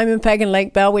Simon Pegg and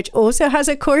Lake Bell, which also has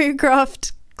a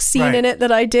choreographed scene in it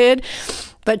that I did.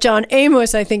 But John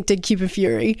Amos, I think, did Cuban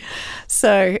Fury.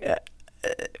 So,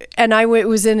 and I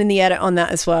was in the edit on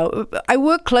that as well. I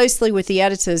work closely with the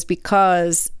editors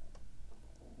because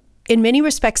in many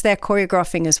respects, they're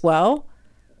choreographing as well.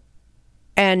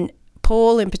 And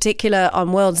Paul, in particular,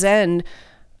 on World's End,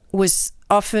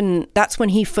 that's when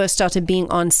he first started being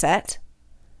on set.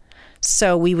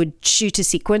 So we would shoot a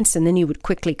sequence and then he would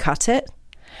quickly cut it.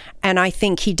 And I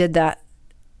think he did that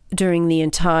during the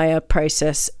entire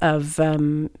process of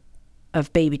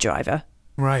Baby Driver.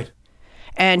 Right.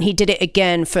 And he did it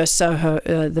again for Soho,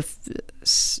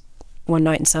 One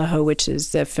Night in Soho, which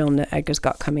is the film that Edgar's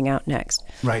got coming out next.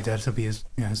 Right, that'll be his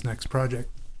next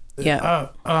project. Yeah.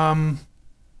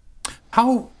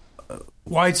 How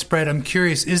widespread, I'm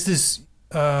curious, is this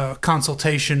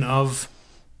consultation of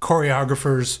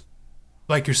choreographers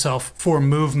like yourself for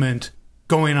movement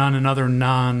going on in other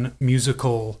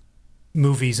non-musical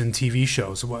movies and TV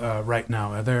shows right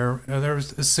now? Are there a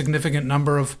significant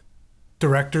number of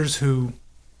directors who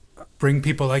bring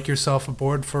people like yourself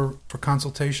aboard for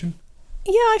consultation?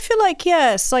 Yeah, I feel like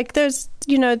yes. Like there's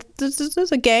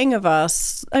a gang of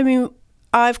us. I mean,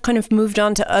 I've kind of moved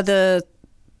on to other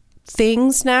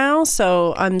things now,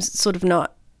 so I'm sort of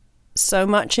not so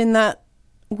much in that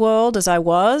world as I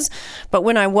was. But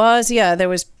when I was, there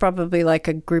was probably like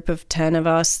a group of 10 of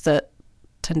us that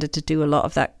tended to do a lot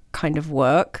of that kind of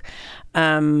work.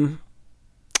 Alex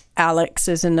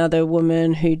is another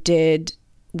woman who did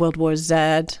World War Z,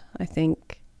 I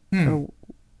think. Or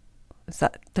is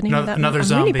that the name of that? Another I'm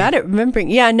zombie. really bad at remembering.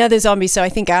 Yeah, Another Zombie. So I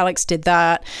think Alex did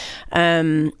that.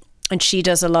 And she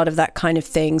does a lot of that kind of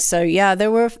thing. So yeah,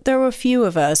 there were a few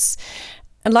of us.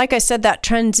 And like I said, that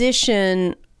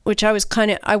transition, which I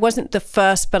wasn't the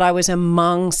first, but I was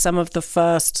among some of the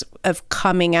first of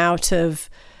coming out of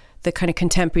the kind of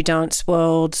contemporary dance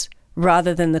world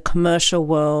rather than the commercial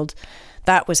world.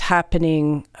 That was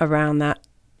happening around that,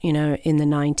 in the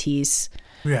 90s.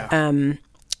 Yeah.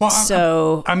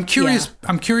 Well, I'm curious. Yeah.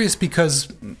 I'm curious because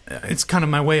it's kind of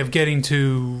my way of getting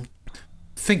to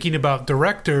thinking about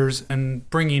directors and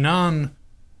bringing on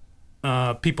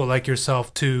people like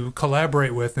yourself to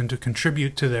collaborate with and to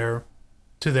contribute to their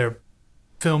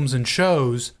films and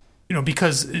shows,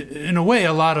 because in a way,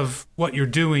 a lot of what you're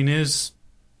doing is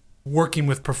working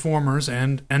with performers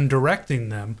and directing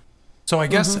them. So I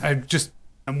guess I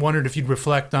wondered if you'd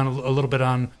reflect on a little bit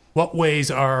on what ways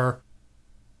are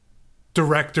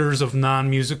directors of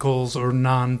non-musicals or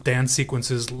non-dance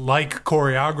sequences like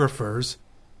choreographers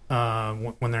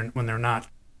when they're not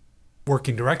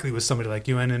working directly with somebody like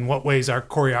you, and in what ways are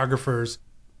choreographers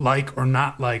like or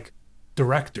not like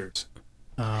directors?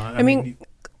 I mean,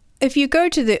 if you go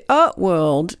to the art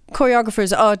world,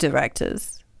 choreographers are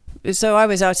directors. So I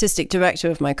was artistic director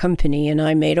of my company, and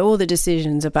I made all the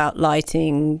decisions about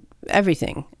lighting,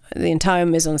 everything, the entire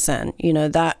mise en scène. You know,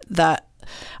 that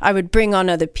I would bring on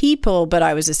other people, but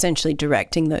I was essentially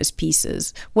directing those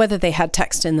pieces, whether they had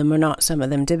text in them or not. Some of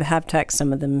them did have text,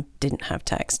 some of them didn't have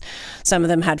text. Some of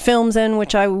them had films in,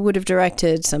 which I would have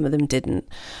directed, some of them didn't.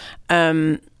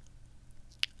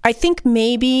 I think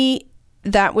maybe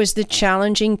that was the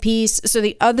challenging piece. So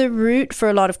the other route for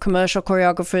a lot of commercial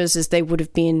choreographers is they would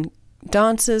have been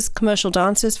dancers, commercial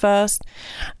dancers first,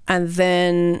 and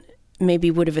then maybe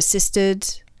would have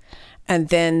assisted, and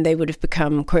then they would have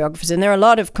become choreographers. And there are a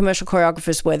lot of commercial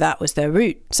choreographers where that was their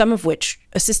route, some of which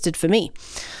assisted for me.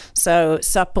 So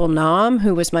Sapul Naam,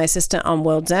 who was my assistant on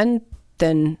World's End,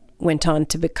 then went on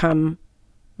to become,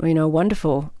 you know, a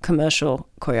wonderful commercial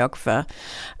choreographer.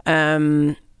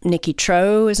 Nikki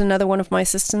Tro is another one of my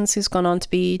assistants who's gone on to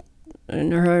be,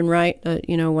 in her own right,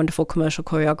 a wonderful commercial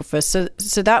choreographer.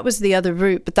 So that was the other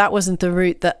route, but that wasn't the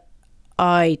route that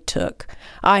I took.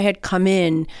 I had come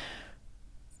in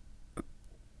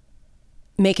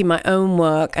making my own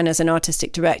work and as an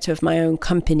artistic director of my own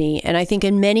company. And I think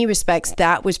in many respects,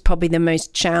 that was probably the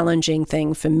most challenging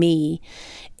thing for me,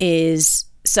 is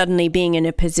suddenly being in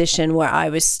a position where I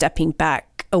was stepping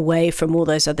back away from all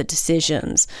those other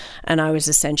decisions. And I was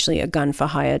essentially a gun for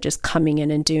hire, just coming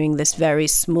in and doing this very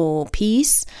small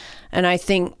piece. And I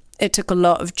think it took a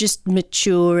lot of just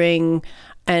maturing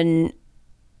and,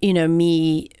 you know,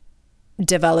 me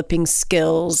developing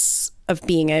skills of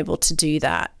being able to do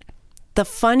that. The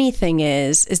funny thing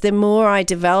is the more I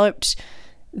developed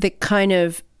the kind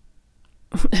of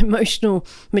emotional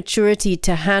maturity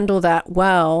to handle that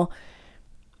well,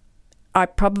 I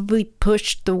probably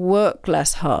pushed the work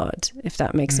less hard, if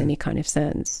that makes any kind of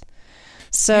sense.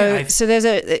 So there's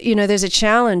a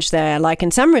challenge there. Like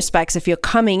in some respects, if you're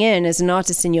coming in as an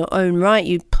artist in your own right,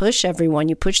 you push everyone,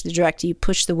 you push the director, you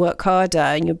push the work harder,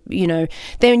 and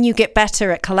then you get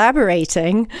better at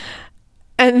collaborating.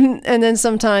 And then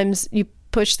sometimes you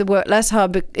push the work less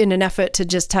hard, but in an effort to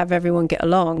just have everyone get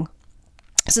along.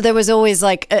 So there was always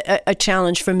like a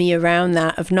challenge for me around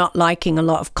that, of not liking a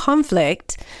lot of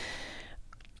conflict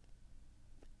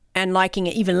and liking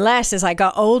it even less as I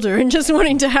got older and just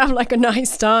wanting to have like a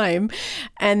nice time.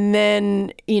 And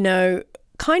then,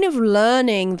 kind of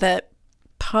learning that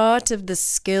part of the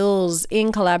skills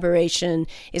in collaboration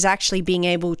is actually being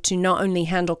able to not only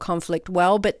handle conflict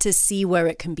well, but to see where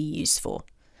it can be useful.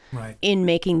 Right. In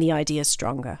making the idea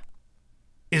stronger.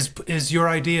 Is your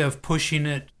idea of pushing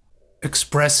it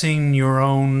expressing your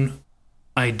own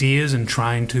ideas and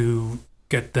trying to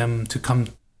get them to come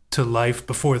to life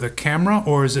before the camera,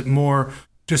 or is it more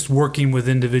just working with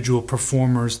individual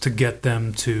performers to get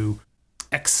them to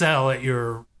excel at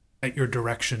your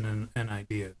direction and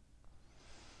ideas?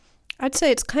 I'd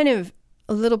say it's kind of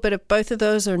a little bit of both of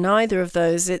those or neither of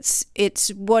those. It's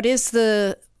what's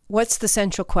the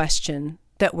central question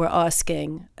that we're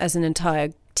asking as an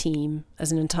entire team,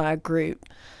 as an entire group?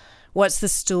 What's the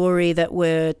story that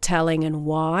we're telling and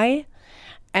why?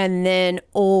 And then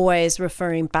always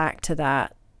referring back to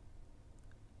that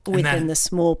within the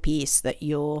small piece that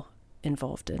you're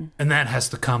involved in. And that has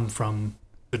to come from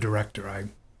the director, I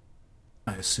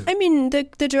assume. I mean, the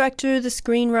director, the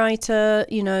screenwriter,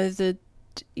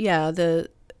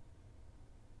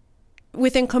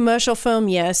 within commercial film,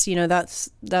 yes,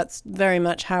 that's very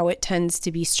much how it tends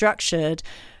to be structured,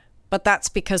 but that's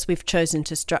because we've chosen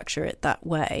to structure it that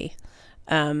way.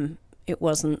 It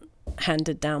wasn't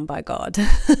handed down by God.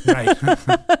 Right.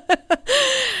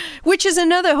 Which is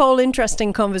another whole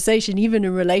interesting conversation, even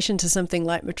in relation to something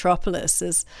like Metropolis,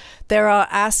 is there are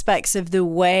aspects of the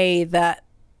way that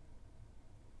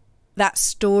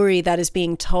story that is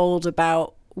being told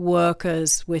about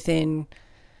workers within,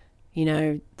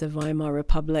 the Weimar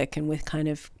Republic, and with kind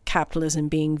of capitalism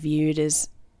being viewed as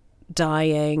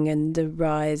dying, and the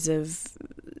rise of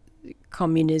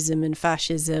communism and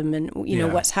fascism, and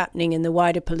what's happening in the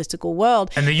wider political world,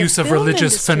 and the use of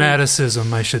religious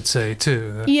fanaticism, I should say,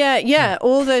 too. Yeah,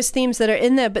 all those themes that are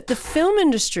in there. But the film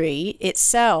industry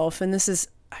itself, and this is,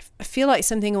 I feel like,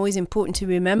 something always important to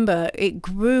remember, it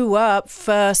grew up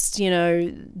first,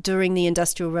 during the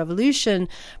Industrial Revolution,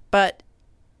 but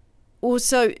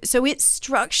also, so it's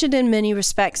structured in many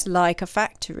respects like a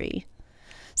factory.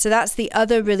 So that's the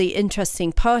other really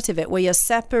interesting part of it, where you're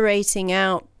separating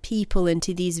out people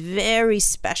into these very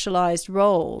specialized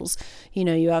roles.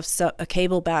 You have a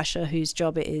cable basher whose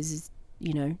job it is,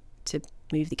 to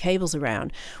move the cables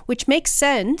around, which makes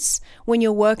sense when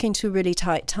you're working to a really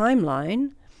tight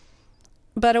timeline,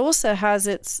 but also has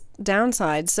its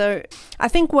downside. So I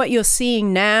think what you're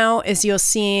seeing now is you're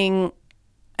seeing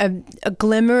a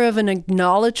glimmer of an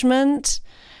acknowledgement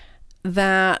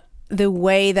that the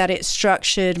way that it's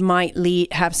structured might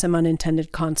have some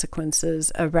unintended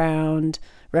consequences around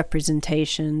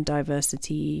representation,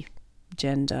 diversity,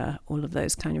 gender, all of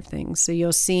those kind of things. So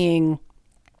you're seeing,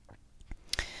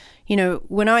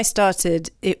 when I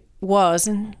started, it was,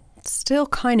 and still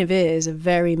kind of is, a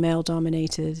very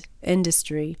male-dominated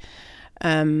industry.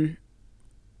 I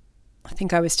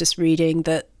think I was just reading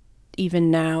that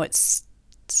even now it's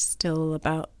still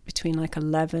about between like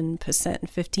 11% and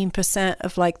 15%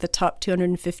 of like the top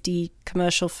 250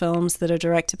 commercial films that are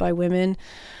directed by women.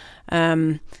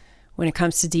 When it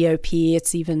comes to DOP,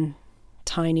 it's even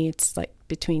tiny. It's like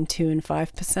between 2 and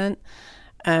 5%.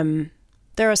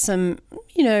 There are some,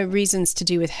 reasons to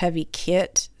do with heavy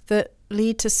kit that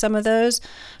lead to some of those,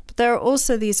 but there are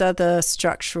also these other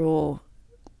structural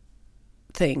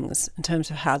things in terms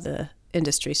of how the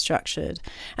industry is structured.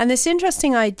 And this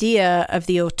interesting idea of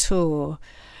the auteur,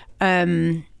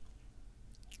 when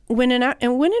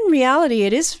in reality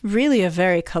it is really a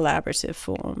very collaborative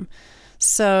form.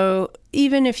 So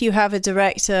even if you have a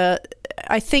director,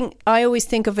 I always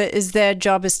think of it as their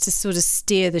job is to sort of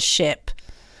steer the ship,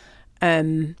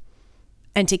 and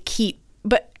to keep,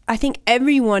 but I think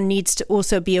everyone needs to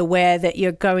also be aware that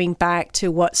you're going back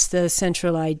to what's the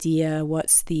central idea,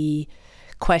 what's the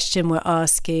question we're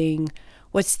asking,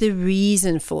 what's the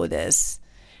reason for this,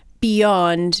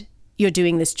 beyond you're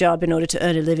doing this job in order to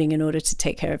earn a living, in order to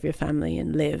take care of your family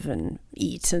and live and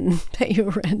eat and pay your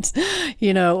rent,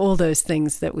 all those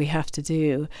things that we have to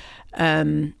do.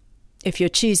 If you're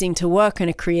choosing to work in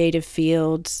a creative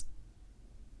field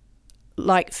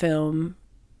like film,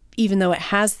 even though it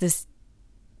has this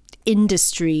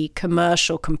industry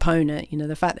commercial component,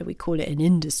 the fact that we call it an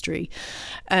industry,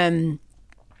 I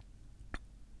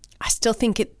still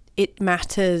think it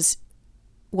matters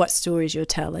what stories you're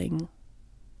telling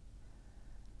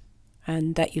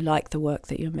and that you like the work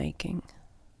that you're making.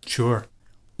 Sure.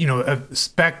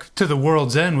 Back to The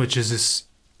World's End, which is this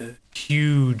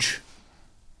huge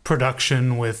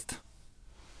production with,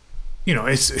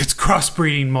 it's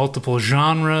crossbreeding multiple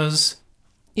genres,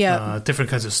 different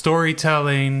kinds of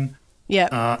storytelling.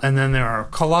 Yeah. And then there are a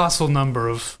colossal number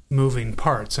of moving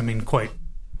parts. I mean, quite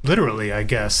literally, I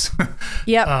guess.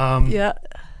 Yeah.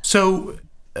 So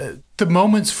the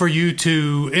moments for you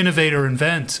to innovate or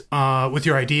invent with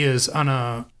your ideas on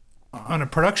a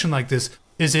production like this,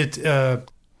 is it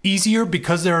easier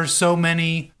because there are so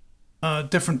many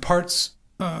different parts,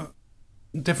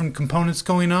 different components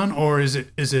going on, or is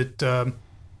it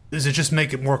just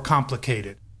make it more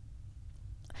complicated?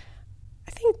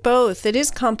 I think both. It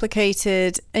is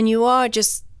complicated, and you are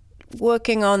just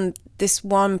working on this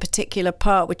one particular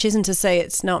part, which isn't to say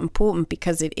it's not important,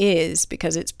 because it is,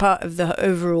 because it's part of the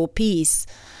overall piece.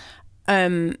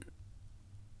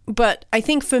 But I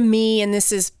think for me, and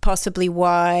this is possibly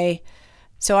why,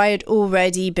 so I had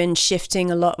already been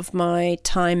shifting a lot of my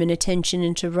time and attention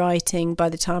into writing by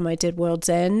the time I did World's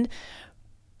End.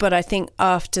 But I think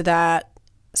after that,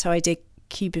 so I did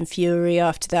Cuban Fury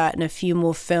after that and a few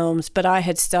more films, but I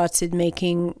had started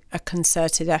making a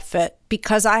concerted effort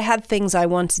because I had things I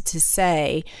wanted to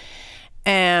say,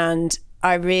 and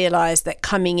I realized that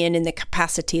coming in the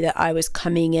capacity that I was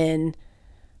coming in,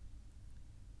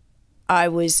 I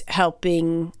was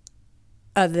helping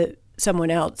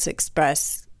someone else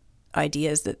express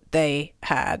ideas that they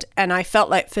had. And I felt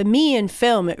like for me in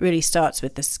film, it really starts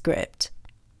with the script.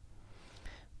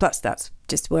 Plus, that's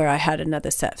just where I had another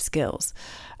set of skills.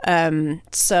 And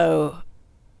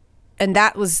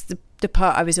that was the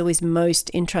part I was always most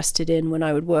interested in when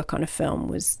I would work on a film,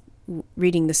 was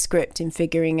reading the script and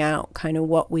figuring out kind of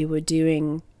what we were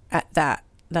doing at that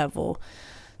level.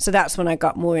 So that's when I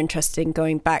got more interested in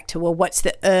going back to, well, what's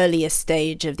the earliest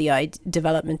stage of the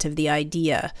development of the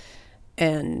idea?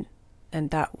 And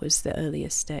that was the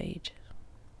earliest stage.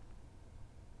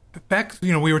 Back,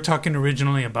 we were talking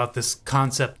originally about this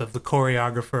concept of the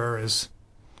choreographer as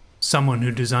someone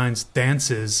who designs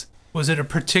dances. Was it a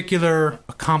particular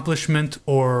accomplishment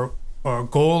or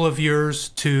goal of yours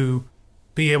to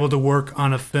be able to work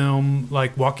on a film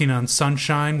like Walking on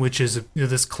Sunshine, which is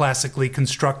this classically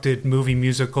constructed movie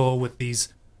musical with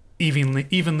these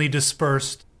evenly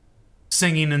dispersed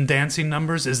singing and dancing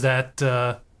numbers? Is that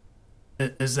the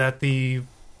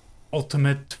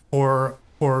ultimate for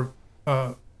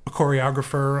a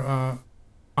choreographer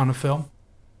on a film?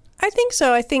 I think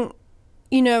so. I think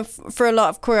you know, for a lot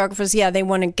of choreographers, yeah, they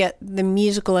want to get the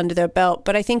musical under their belt.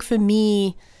 But I think for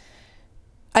me,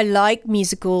 I like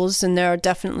musicals, and there are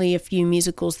definitely a few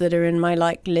musicals that are in my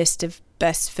like list of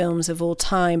best films of all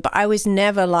time. But I was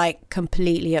never like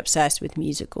completely obsessed with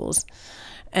musicals,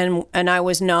 and I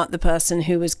was not the person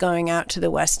who was going out to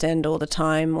the West End all the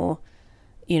time, or,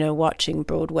 you know, watching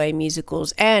Broadway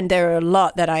musicals. And there are a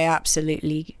lot that I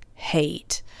absolutely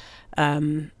hate.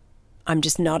 I'm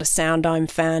just not a Sondheim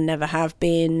fan, never have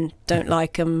been, don't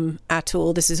like them at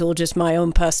all. This is all just my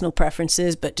own personal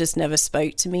preferences, but just never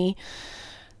spoke to me.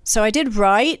 So I did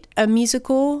write a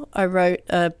musical. I wrote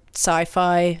a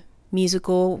sci-fi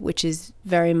musical, which is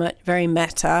very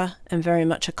meta and very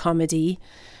much a comedy.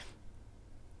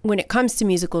 When it comes to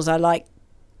musicals, I like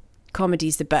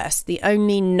comedies the best. The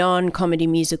only non-comedy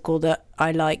musical that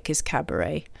I like is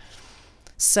Cabaret.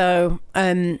 So,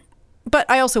 but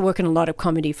I also work in a lot of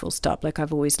comedy, full stop. Like,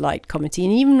 I've always liked comedy.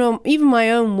 And even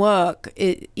my own work,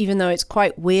 even though it's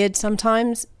quite weird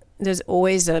sometimes, there's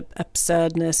always a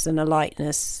absurdness and a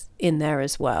lightness in there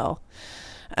as well.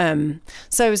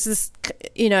 So it's this,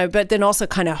 you know, but then also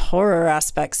kind of horror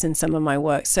aspects in some of my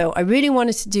work. So I really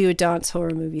wanted to do a dance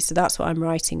horror movie. So that's what I'm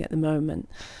writing at the moment.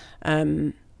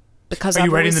 Because Are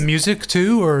you writing the music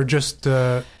too, or just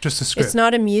a script? It's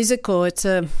not a musical. It's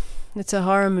a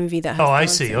horror movie that has I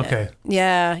see. Okay.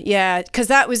 Yeah. Because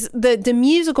that was the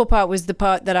musical part was the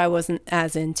part that I wasn't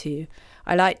as into.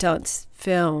 I like dance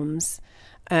films.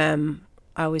 I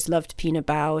always loved Pina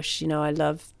Bausch. You know, I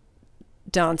love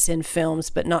dance in films,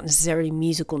 but not necessarily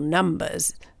musical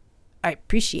numbers. I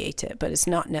appreciate it, but it's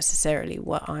not necessarily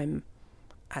what I'm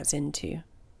as into.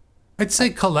 I'd say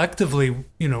collectively,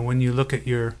 you know, when you look at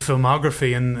your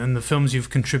filmography and the films you've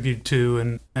contributed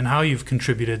to and how you've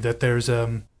contributed, that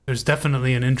there's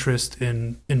definitely an interest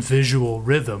in visual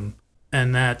rhythm,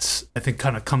 and that's, I think,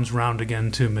 kind of comes round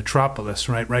again to Metropolis,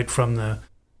 right from the,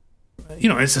 you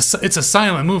know, it's a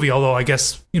silent movie, although I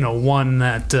guess, you know, one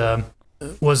that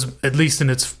was, at least in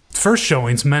its first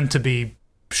showings, meant to be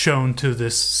shown to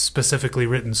this specifically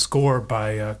written score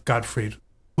by Gottfried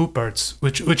Huppertz,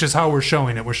 which is how we're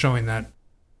showing it. We're showing that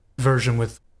version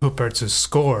with Huppertz's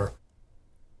score.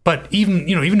 But even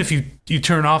if you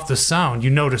turn off the sound, you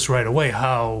notice right away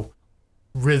how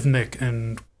rhythmic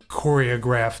and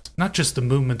choreographed, not just the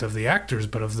movement of the actors,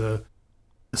 but of the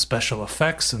special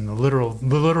effects and the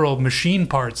literal machine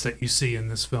parts that you see in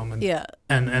this film, and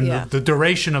the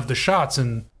duration of the shots,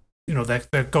 and you know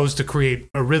that goes to create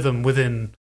a rhythm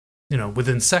within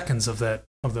seconds of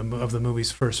the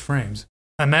movie's first frames.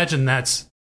 I imagine that's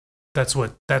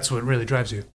what really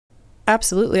drives you.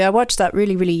 Absolutely. I watched that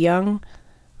really, really young,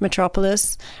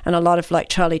 Metropolis, and a lot of like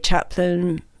Charlie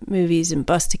Chaplin movies and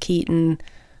Buster Keaton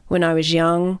when I was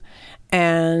young.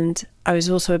 And I was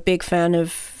also a big fan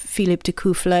of Philippe de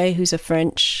Coufflet, who's a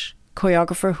French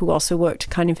choreographer who also worked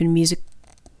kind of in music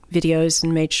videos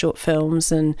and made short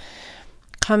films, and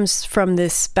comes from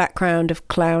this background of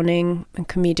clowning and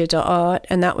commedia d'art.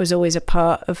 And that was always a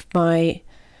part of my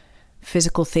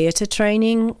physical theater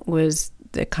training, was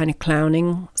the kind of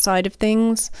clowning side of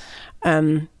things.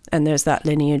 And there's that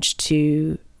lineage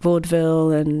to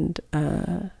vaudeville and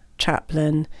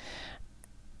Chaplin.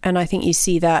 And I think you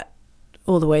see that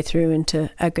all the way through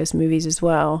into Eggers movies as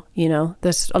well. You know,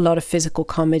 there's a lot of physical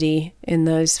comedy in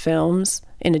those films,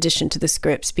 in addition to the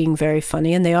scripts being very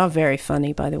funny. And they are very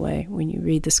funny, by the way. When you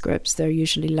read the scripts, they're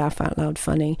usually laugh out loud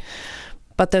funny.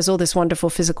 But there's all this wonderful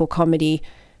physical comedy,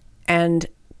 and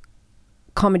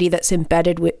comedy that's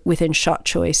embedded within shot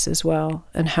choice as well,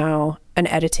 and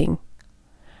editing.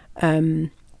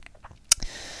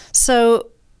 So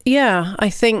yeah, I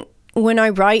think when I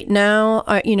write now,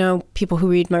 people who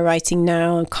read my writing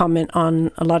now comment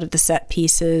on a lot of the set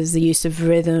pieces, the use of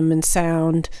rhythm and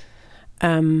sound.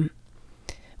 When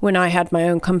I had my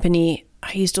own company,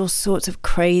 I used all sorts of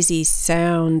crazy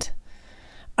sound.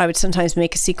 I would sometimes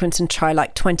make a sequence and try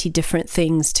like 20 different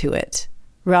things to it,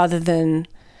 rather than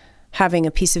having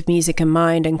a piece of music in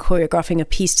mind and choreographing a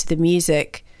piece to the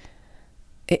music.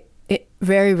 It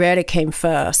very rarely came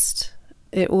first.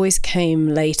 It always came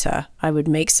later. I would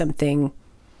make something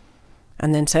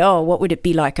and then say, oh, what would it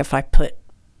be like if I put,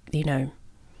 the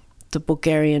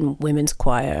Bulgarian women's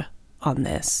choir on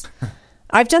this?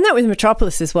 I've done that with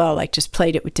Metropolis as well, like just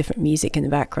played it with different music in the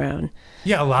background.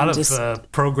 Yeah, a lot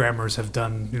of programmers have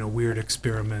done, weird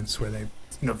experiments where they,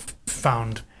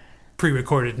 found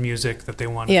pre-recorded music that they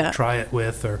wanted to try it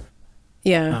with, or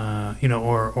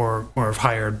or have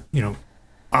hired,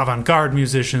 avant-garde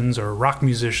musicians or rock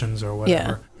musicians or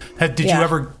whatever.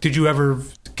 Did you ever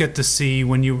get to see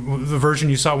the version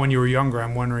you saw when you were younger?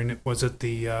 I'm wondering, was it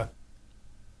the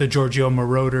Giorgio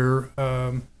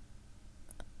Moroder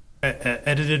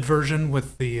edited version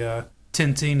with the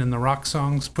tinting and the rock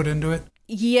songs put into it?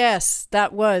 Yes,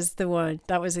 that was the one.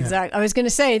 That was exact. I was going to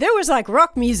say there was like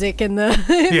rock music in the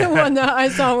the one that I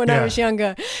saw when I was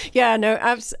younger. Yeah, no,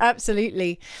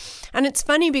 absolutely. And it's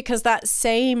funny because that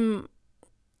same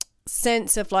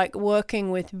sense of like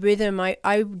working with rhythm,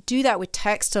 I do that with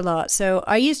text a lot. So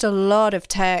I used a lot of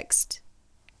text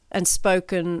and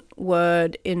spoken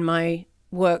word in my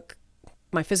work,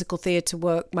 my physical theatre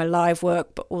work, my live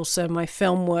work, but also my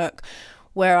film work,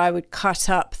 where I would cut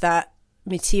up that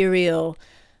material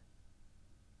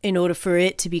in order for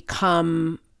it to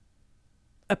become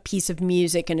a piece of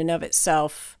music in and of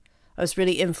itself. I was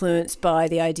really influenced by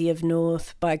The Idea of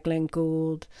North by Glenn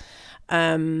Gould.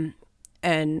 And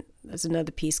there's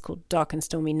another piece called Dark and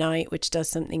Stormy Night, which does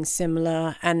something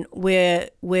similar. And we're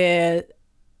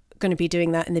going to be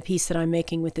doing that in the piece that I'm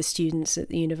making with the students at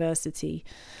the university.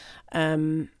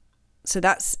 So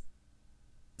that's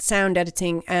sound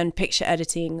editing and picture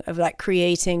editing, of like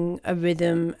creating a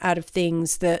rhythm out of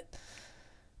things that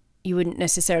you wouldn't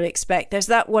necessarily expect. There's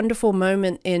that wonderful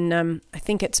moment in I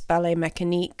think it's Ballet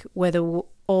Mécanique, where the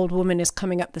old woman is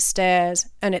coming up the stairs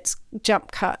and it's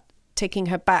jump cut, taking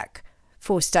her back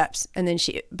 4 steps, and then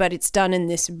but it's done in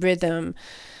this rhythm.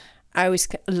 I always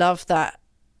love that.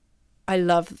 I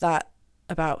love that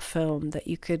about film, that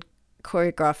you could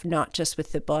choreograph not just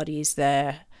with the bodies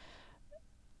there,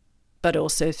 but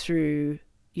also through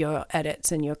your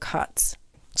edits and your cuts.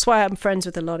 That's why I'm friends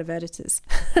with a lot of editors.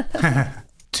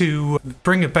 To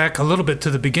bring it back a little bit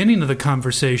to the beginning of the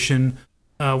conversation,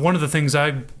 one of the things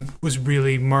I was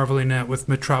really marveling at with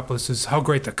Metropolis is how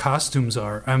great the costumes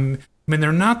are. I mean,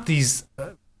 they're not these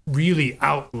really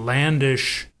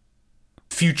outlandish,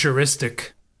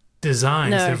 futuristic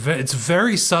designs. No. It's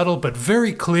very subtle, but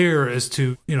very clear as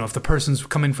to, if the person's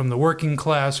coming from the working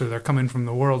class, or they're coming from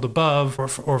the world above,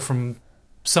 or from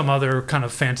some other kind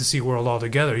of fantasy world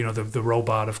altogether. The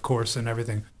robot, of course, and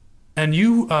everything. And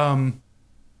you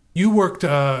worked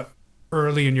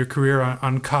early in your career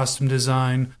on costume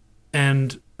design,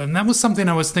 and that was something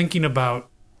I was thinking about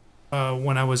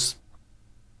when I was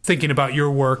thinking about your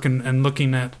work and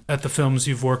looking at the films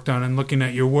you've worked on, and looking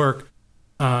at your work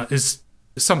is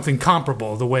something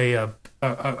comparable. The way a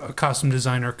costume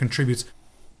designer contributes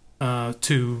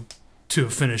to a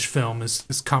finished film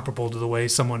is comparable to the way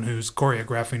someone who's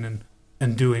choreographing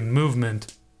and doing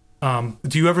movement.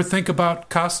 Do you ever think about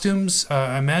costumes?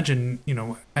 I imagine,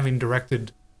 having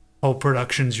directed whole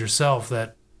productions yourself,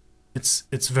 that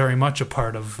it's very much a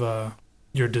part of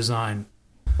your design.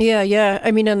 Yeah.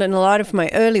 I mean, and in a lot of my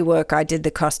early work, I did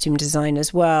the costume design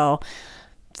as well.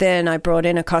 Then I brought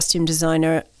in a costume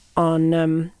designer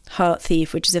on Heart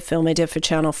Thief, which is a film I did for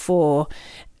Channel 4,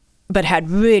 but had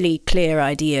really clear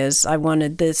ideas. I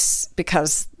wanted this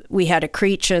because we had a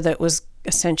creature that was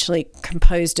essentially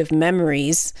composed of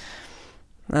memories.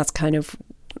 That's kind of,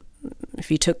 if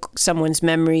you took someone's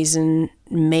memories and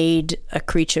made a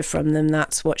creature from them,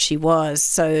 that's what she was.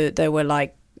 So there were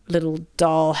like little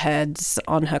doll heads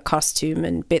on her costume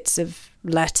and bits of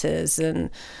letters and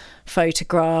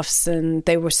photographs, and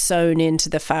they were sewn into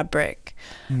the fabric.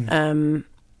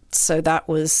 So that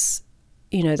was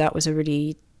a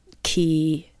really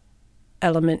key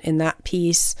element in that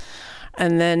piece.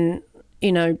 And then,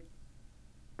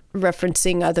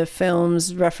 referencing other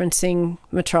films, referencing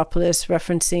Metropolis,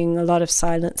 referencing a lot of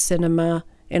silent cinema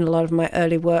in a lot of my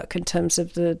early work in terms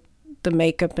of the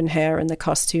makeup and hair and the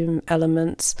costume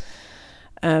elements.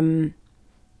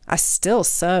 I still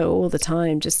sew all the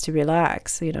time just to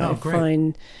relax. I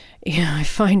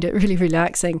find it really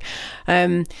relaxing.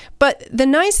 But the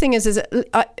nice thing is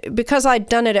because I'd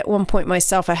done it at one point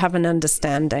myself, I have an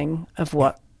understanding of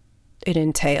what it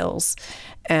entails.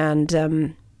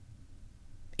 And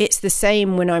it's the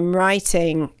same when I'm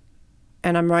writing,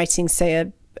 and I'm writing,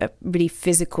 say, a really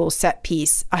physical set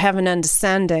piece. I have an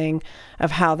understanding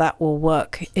of how that will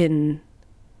work in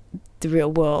the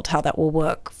real world, how that will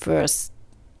work for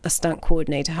a stunt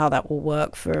coordinator, how that will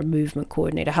work for a movement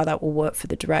coordinator, how that will work for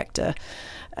the director.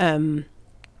 The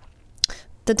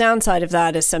downside of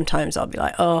that is sometimes I'll be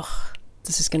like, oh,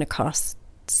 this is going to cost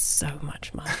so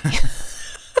much money.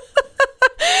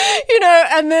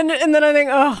 And then I think,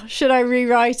 oh, should I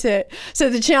rewrite it? So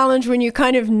the challenge when you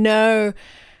kind of know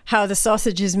how the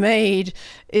sausage is made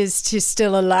is to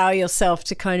still allow yourself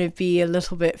to kind of be a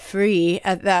little bit free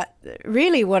at that,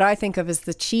 really what I think of as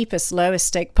the cheapest, lowest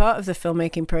stake part of the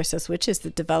filmmaking process, which is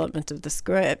the development of the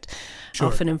script, sure,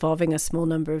 often involving a small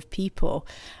number of people.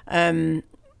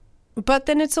 But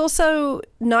then it's also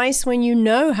nice when you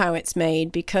know how it's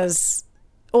made, because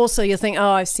also you'll think,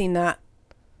 oh, I've seen that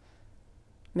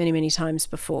many, many times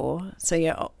before. So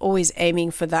you're always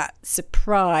aiming for that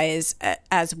surprise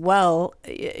as well,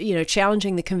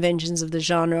 challenging the conventions of the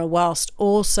genre whilst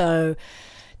also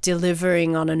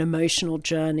delivering on an emotional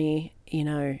journey.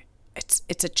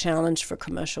 It's a challenge for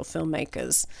commercial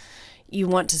filmmakers. You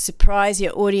want to surprise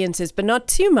your audiences, but not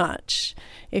too much.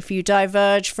 If you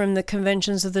diverge from the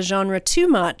conventions of the genre too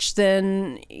much,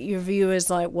 then your viewer's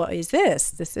like, what is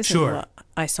this? This isn't what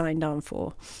I signed on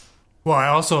for. Well, I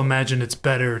also imagine it's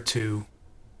better to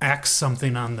act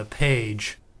something on the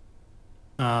page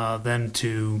than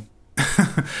to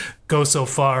go so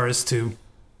far as to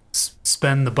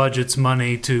spend the budget's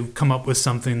money to come up with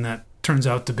something that turns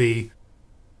out to be,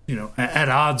 at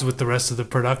odds with the rest of the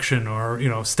production,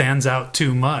 or, stands out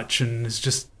too much and is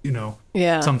just,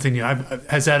 something.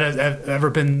 Has that ever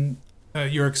been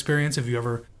your experience? Have you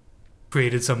ever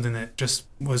created something that just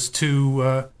was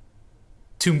too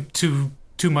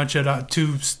much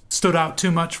stood out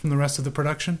too much from the rest of the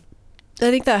production? I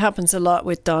think that happens a lot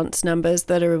with dance numbers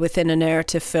that are within a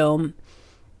narrative film.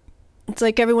 It's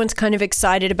like everyone's kind of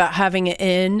excited about having it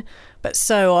in, but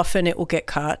so often it will get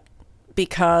cut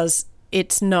because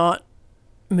it's not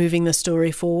moving the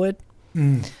story forward.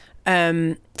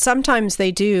 Sometimes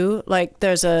they do. Like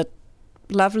there's a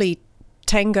lovely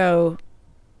tango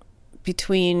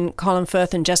between Colin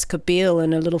Firth and Jessica Biel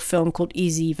in a little film called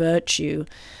Easy Virtue.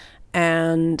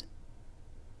 And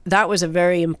that was a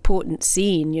very important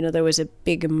scene. There was a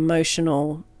big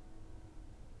emotional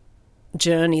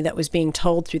journey that was being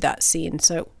told through that scene.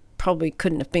 So it probably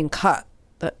couldn't have been cut.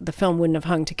 The film wouldn't have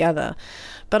hung together.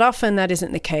 But often that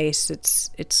isn't the case.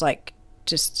 It's like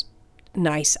just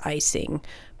nice icing,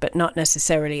 but not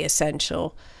necessarily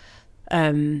essential.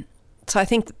 So I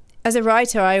think as a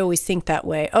writer, I always think that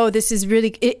way. Oh, this is really,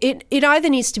 it either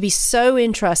needs to be so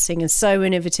interesting and so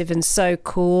innovative and so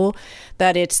cool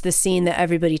that it's the scene that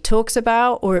everybody talks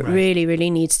about, or it really,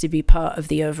 really needs to be part of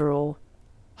the overall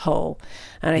whole.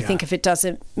 And I think if it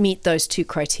doesn't meet those two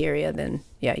criteria, then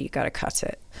you got to cut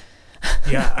it.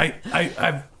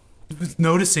 I was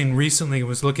noticing recently,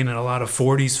 was looking at a lot of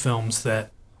 40s films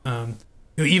that,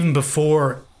 even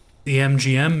before the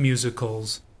MGM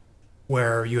musicals,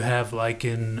 where you have like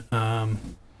in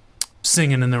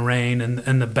Singing in the Rain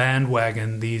and The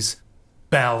Bandwagon, these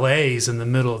ballets in the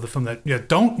middle of the film that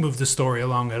don't move the story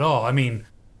along at all. I mean,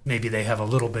 maybe they have a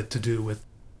little bit to do with,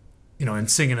 in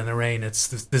Singing in the Rain, it's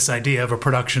this idea of a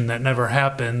production that never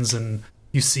happens, and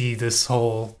you see this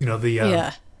whole,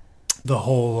 the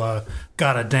whole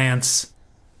Gotta Dance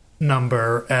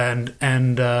number, and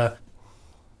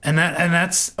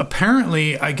that's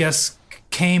apparently, I guess,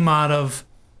 came out of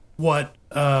what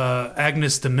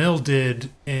Agnes DeMille did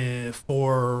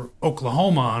for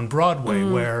Oklahoma on Broadway,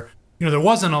 where there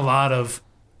wasn't a lot of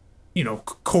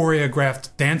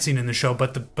choreographed dancing in the show,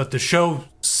 but the show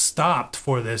stopped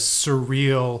for this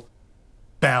surreal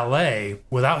ballet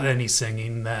without any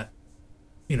singing that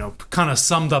kind of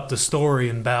summed up the story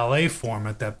in ballet form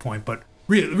at that point, but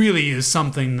really is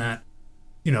something that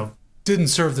didn't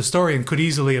serve the story and could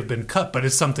easily have been cut, but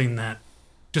it's something that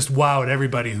just wowed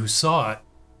everybody who saw it.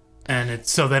 And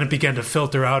so then it began to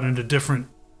filter out into different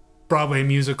Broadway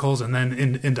musicals, and then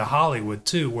into Hollywood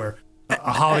too, where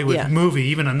a Hollywood movie,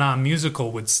 even a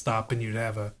non-musical, would stop and you'd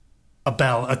have a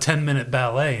 10-minute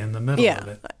ballet in the middle of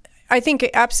it. I think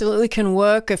it absolutely can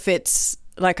work if it's,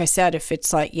 like I said, if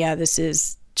it's like, this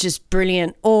is just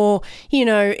brilliant. Or,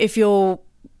 if you're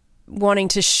wanting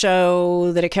to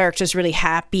show that a character's really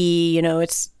happy,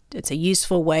 it's a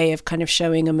useful way of kind of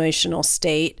showing emotional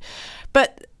state.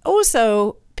 But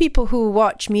also, people who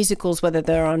watch musicals, whether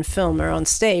they're on film or on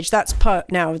stage, that's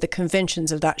part now of the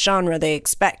conventions of that genre. They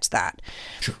expect that.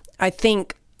 Sure. I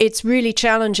think it's really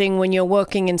challenging when you're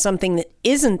working in something that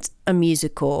isn't a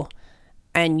musical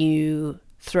and you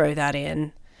throw that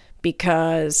in,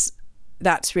 because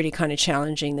that's really kind of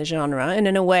challenging the genre. And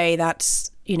in a way, that's,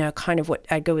 kind of what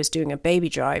Edgar was doing at Baby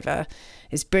Driver,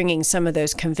 is bringing some of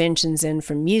those conventions in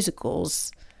from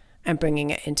musicals and bringing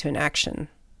it into an action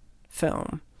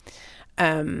film.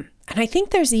 And I think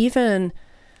there's even,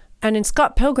 and in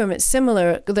Scott Pilgrim it's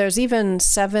similar, there's even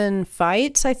 7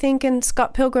 fights, I think, in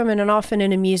Scott Pilgrim, and often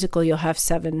in a musical you'll have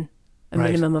a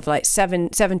minimum of like 7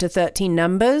 to 13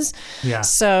 numbers. Yeah.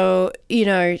 So,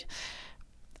 I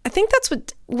think that's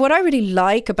what I really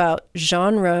like about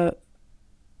genre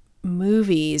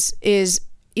movies is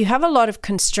you have a lot of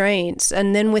constraints,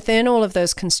 and then within all of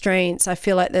those constraints, I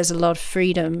feel like there's a lot of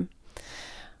freedom.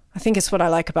 I think it's what I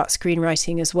like about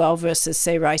screenwriting as well versus,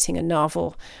 say, writing a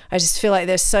novel. I just feel like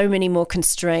there's so many more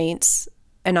constraints,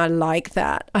 and I like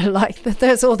that. I like that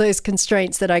there's all those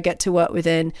constraints that I get to work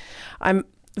within. I've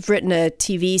written a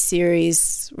TV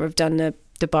series, or I've done a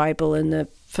the Bible in the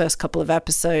first couple of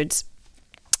episodes.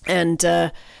 And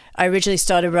I originally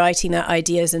started writing that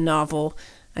idea as a novel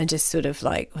and just sort of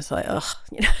like was like, ugh,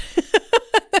 you know.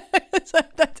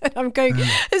 I'm going,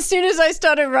 as soon as I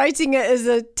started writing it as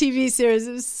a TV series,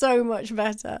 it was so much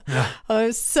better. Yeah. I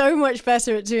was so much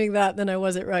better at doing that than I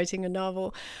was at writing a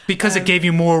novel. Because it gave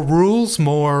you more rules,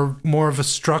 more of a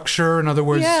structure. In other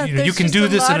words, you can do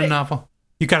this in a novel.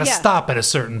 You got to stop at a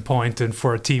certain point, and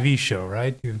for a TV show,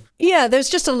 right? Yeah, there's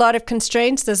just a lot of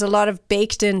constraints. There's a lot of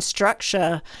baked-in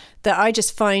structure that I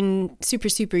just find super,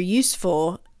 super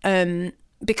useful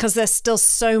because there's still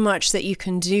so much that you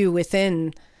can do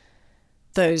within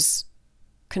those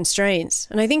constraints.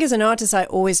 And I think as an artist, I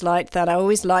always liked that. I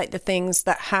always liked the things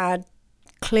that had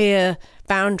clear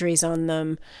boundaries on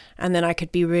them, and then I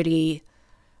could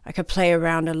play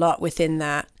around a lot within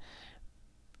that.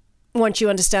 Once you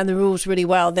understand the rules really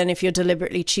well, then if you're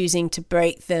deliberately choosing to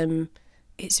break them,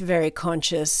 it's very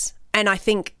conscious. And I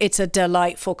think it's a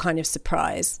delightful kind of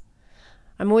surprise.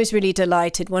 I'm always really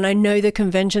delighted when I know the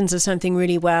conventions of something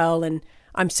really well and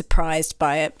I'm surprised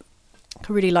by it.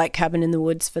 I really like Cabin in the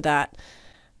Woods for that.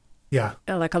 Yeah.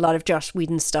 I like a lot of Joss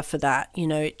Whedon stuff for that. You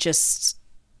know, it's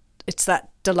that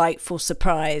delightful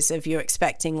surprise of you're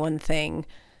expecting one thing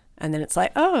and then it's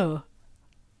like, oh,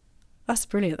 that's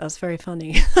brilliant. That's very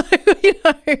funny. You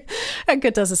know,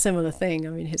 Edgar does a similar thing. I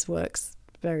mean, his work's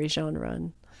very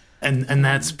genre. And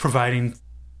that's providing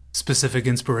specific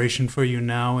inspiration for you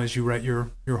now as you write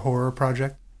your horror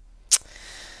project?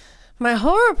 My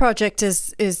horror project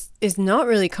is not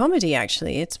really comedy,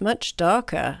 actually. It's much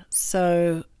darker.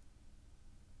 So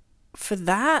for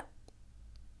that,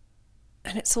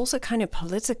 and it's also kind of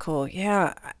political.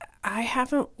 Yeah, I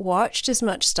haven't watched as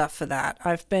much stuff for that.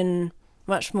 I've been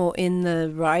much more in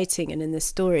the writing and in the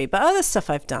story. But other stuff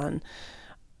I've done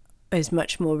is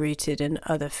much more rooted in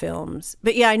other films.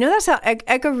 But yeah, I know that's how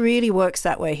Edgar really works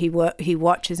that way. He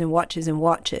watches and watches and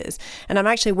watches. And I'm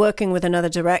actually working with another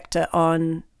director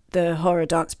on the horror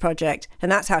dance project,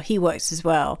 and that's how he works as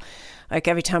well. Like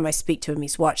every time I speak to him,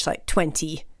 he's watched like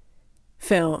 20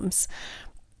 films.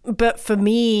 But for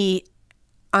me,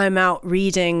 I'm out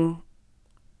reading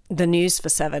the news for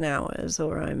 7 hours,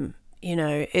 or I'm, you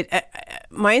know,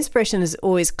 my inspiration has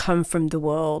always come from the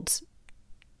world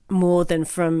more than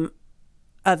from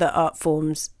other art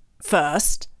forms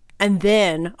first, and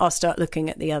then I'll start looking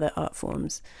at the other art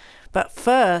forms. But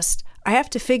first, I have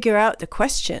to figure out the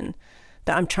question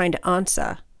that I'm trying to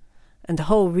answer and the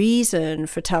whole reason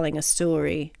for telling a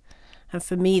story. And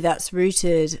for me, that's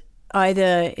rooted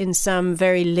either in some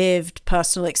very lived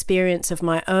personal experience of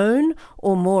my own,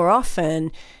 or more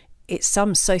often, it's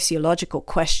some sociological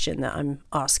question that I'm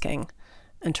asking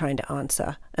and trying to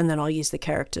answer. And then I'll use the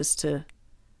characters to,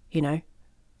 you know,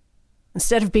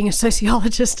 instead of being a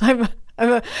sociologist, I'm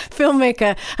a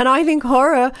filmmaker. And I think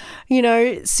horror, you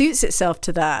know, suits itself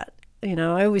to that. You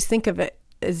know, I always think of it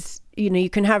as, you know, you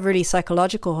can have really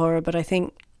psychological horror, but I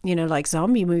think, you know, like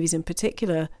zombie movies in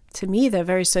particular, to me, they're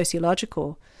very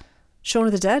sociological. Shaun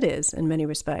of the Dead is, in many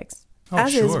respects.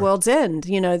 As is World's End.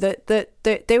 You know, that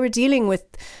they were dealing with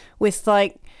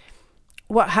like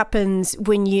what happens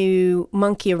when you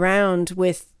monkey around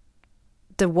with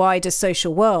the wider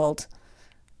social world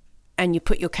and you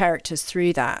put your characters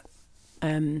through that.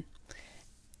 And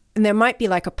there might be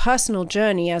like a personal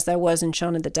journey, as there was in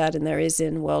Shaun of the Dead and there is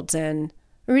in World's End.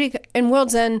 Really, in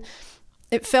World's End,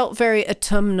 it felt very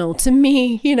autumnal to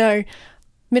me, you know,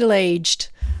 middle-aged.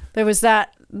 There was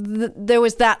that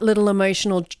little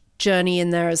emotional journey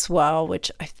in there as well,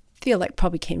 which I feel like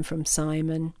probably came from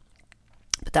Simon,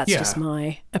 but that's just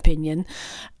my opinion.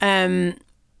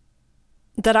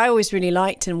 That I always really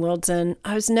liked in World's End.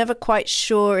 I was never quite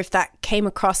sure if that came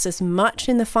across as much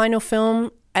in the final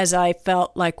film as I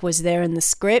felt like was there in the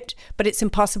script, but it's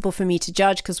impossible for me to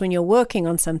judge because when you're working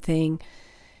on something,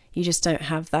 you just don't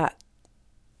have that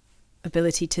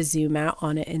ability to zoom out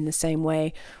on it in the same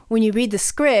way. When you read the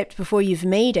script before you've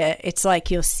made it, it's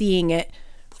like you're seeing it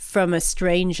from a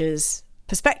stranger's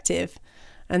perspective.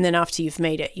 And then after you've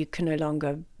made it, you can no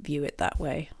longer view it that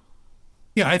way.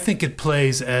 Yeah, I think it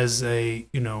plays as a,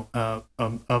 you know,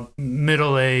 a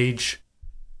middle-age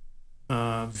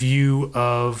view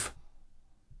of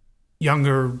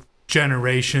younger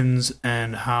generations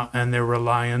and their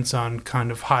reliance on kind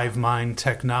of hive mind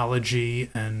technology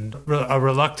and a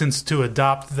reluctance to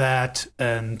adopt that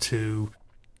and to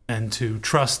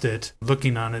trust it,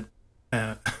 looking on it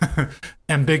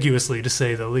ambiguously, to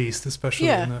say the least, especially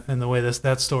in the way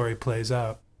that story plays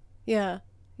out. Yeah.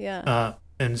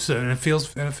 And it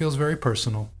feels very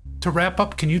personal. To wrap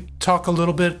up, can you talk a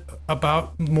little bit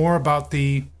more about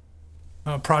the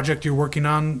project you're working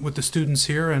on with the students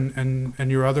here,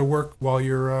 and your other work while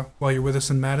you're with us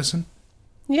in Madison?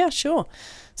 Yeah, sure.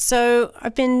 So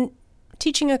I've been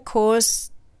teaching a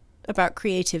course about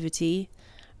creativity.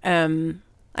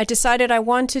 I decided I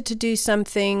wanted to do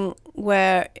something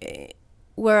where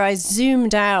I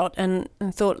zoomed out and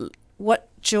thought, what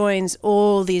joins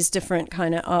all these different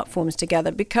kind of art forms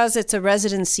together? Because it's a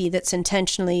residency that's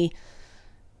intentionally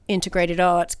integrated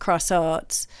arts, cross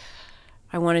arts,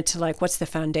 I wanted to what's the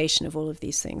foundation of all of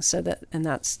these things? And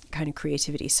that's kind of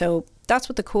creativity. So that's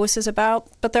what the course is about.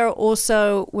 But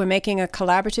we're making a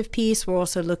collaborative piece. We're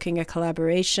also looking at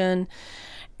collaboration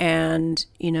and,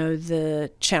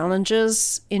 the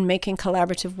challenges in making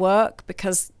collaborative work,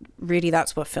 because really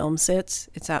that's what film is.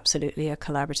 It's absolutely a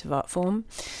collaborative art form.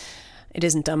 It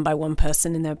isn't done by one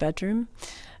person in their bedroom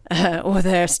or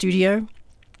their studio.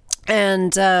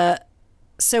 And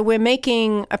so we're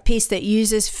making a piece that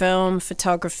uses film,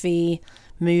 photography,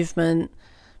 movement,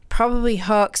 probably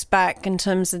harks back in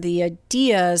terms of the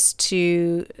ideas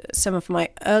to some of my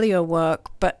earlier work,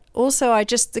 but also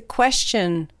the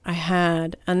question I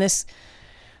had, and this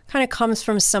kind of comes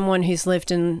from someone who's lived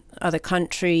in other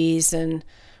countries and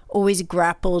always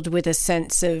grappled with a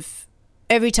sense of,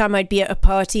 every time I'd be at a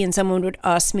party and someone would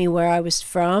ask me where I was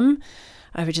from,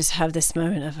 I would just have this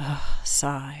moment of,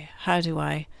 sigh. How do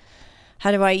I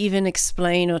even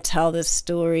explain or tell this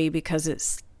story, because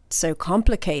it's so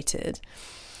complicated?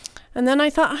 And then I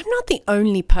thought, I'm not the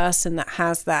only person that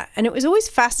has that. And it was always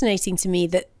fascinating to me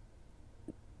that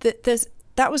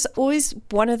was always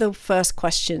one of the first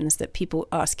questions that people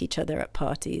ask each other at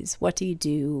parties. What do you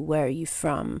do? Where are you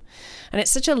from? And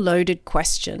it's such a loaded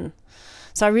question.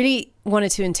 So I really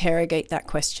wanted to interrogate that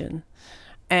question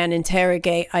and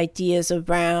interrogate ideas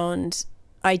around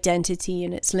identity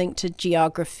and its link to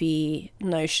geography,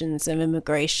 notions of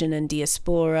immigration and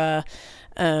diaspora,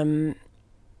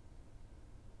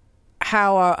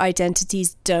 how our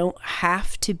identities don't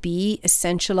have to be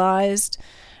essentialized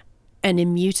and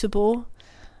immutable,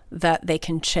 that they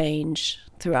can change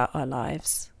throughout our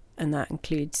lives. And that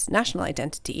includes national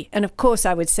identity. And of course,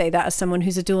 I would say that as someone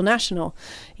who's a dual national.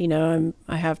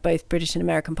 I have both British and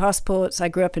American passports. I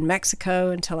grew up in Mexico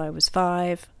until I was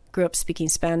 5. Grew up speaking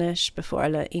Spanish before I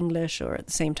learned English, or at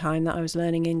the same time that I was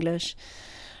learning English.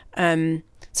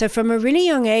 So from a really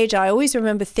young age, I always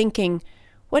remember thinking,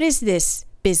 what is this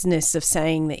business of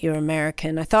saying that you're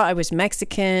American? I thought I was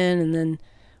Mexican and then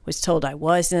was told I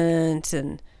wasn't.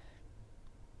 And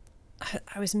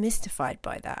I was mystified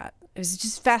by that. It was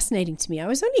just fascinating to me. I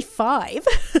was only 5.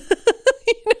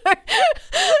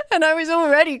 And I was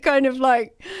already kind of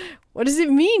like, what does it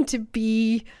mean to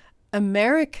be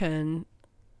American?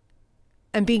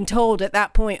 And being told at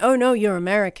that point, oh, no, you're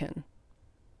American.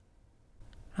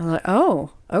 I'm like,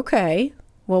 oh, okay.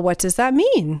 Well, what does that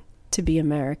mean to be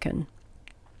American?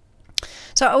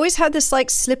 So I always had this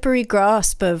slippery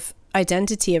grasp of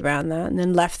identity around that, and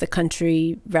then left the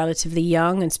country relatively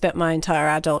young and spent my entire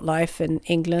adult life in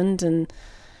England. And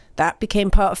that became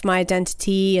part of my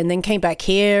identity, and then came back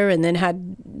here and then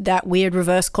had that weird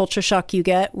reverse culture shock you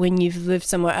get when you've lived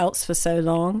somewhere else for so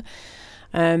long.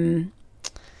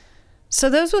 So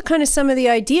those were kind of some of the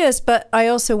ideas, but I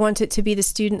also want it to be the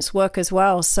students' work as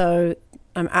well. So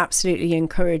I'm absolutely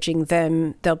encouraging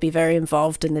them. They'll be very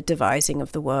involved in the devising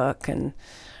of the work and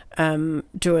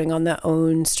drawing on their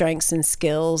own strengths and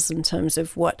skills in terms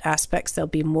of what aspects they'll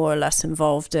be more or less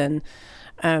involved in.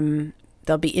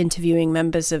 They'll be interviewing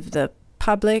members of the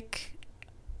public,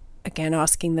 again,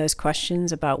 asking those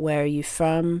questions about where are you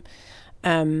from.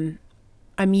 I'm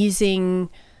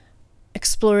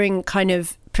exploring kind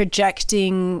of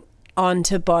projecting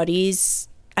onto bodies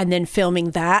and then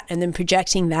filming that and then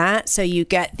projecting that. So you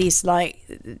get this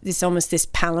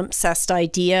palimpsest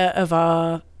idea of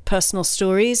our personal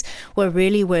stories, where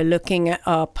really we're looking at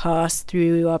our past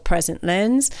through our present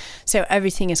lens. So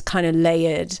everything is kind of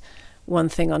layered, one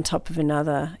thing on top of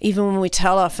another. Even when we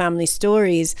tell our family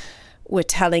stories, we're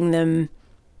telling them,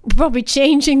 probably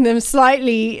changing them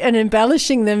slightly and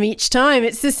embellishing them each time.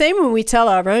 It's the same when we tell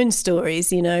our own stories,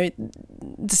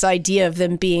 this idea of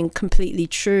them being completely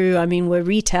true. I mean, we're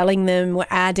retelling them, we're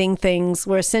adding things,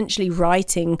 we're essentially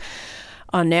writing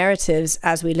our narratives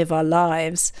as we live our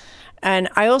lives. And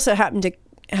I also happen to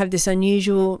have this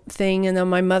unusual thing, and on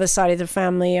my mother's side of the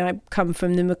family, I come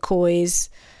from the McCoys,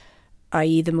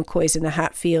 i.e. the McCoys and the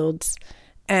Hatfields,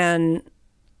 and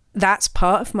that's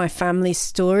part of my family's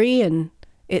story, and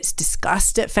it's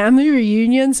discussed at family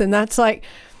reunions, and that's so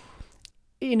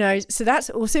that's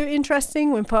also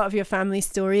interesting when part of your family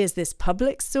story is this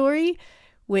public story,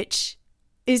 which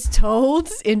is told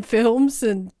in films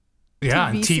and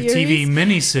TV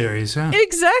miniseries. Yeah.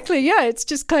 Exactly. Yeah, it's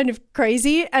just kind of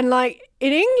crazy. And like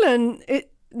in England,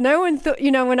 no one thought,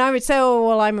 when I would say, "Oh,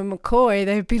 well, I'm a McCoy,"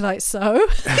 they'd be like, "So?"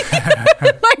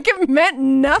 Like it meant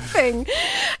nothing.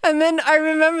 And then I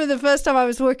remember the first time I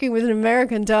was working with an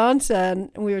American dancer,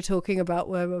 and we were talking about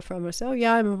where we're from. I said, "Oh,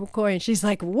 yeah, I'm a McCoy," and she's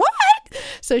like, "What?"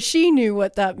 So she knew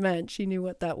what that meant. She knew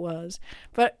what that was.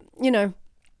 But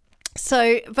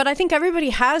but I think everybody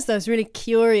has those really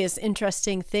curious,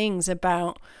 interesting things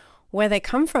about where they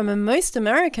come from. And most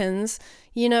Americans,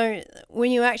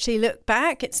 when you actually look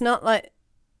back, it's not like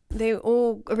they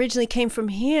all originally came from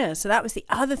here. So that was the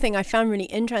other thing I found really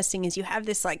interesting, is you have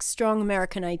this like strong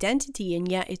American identity, and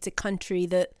yet it's a country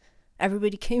that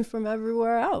everybody came from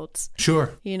everywhere else.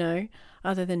 Sure.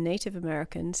 Other than Native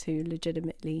Americans who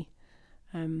legitimately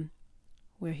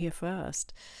were here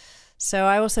first. So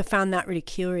I also found that really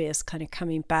curious, kind of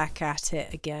coming back at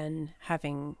it again,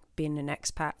 having been an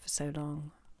expat for so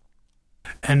long.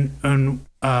 And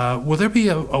will there be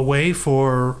a way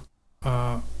for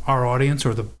our audience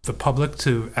or the public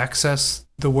to access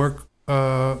the work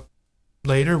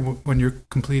later when you're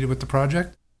completed with the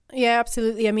project? Yeah,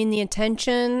 absolutely. I mean, the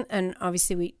intention, and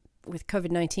obviously with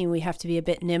COVID-19, we have to be a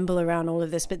bit nimble around all of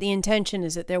this, but the intention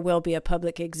is that there will be a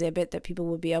public exhibit that people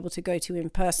will be able to go to in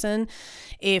person.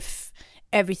 If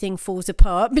everything falls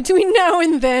apart between now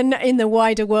and then in the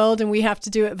wider world and we have to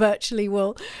do it virtually,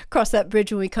 we'll cross that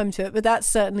bridge when we come to it. But that's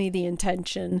certainly the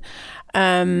intention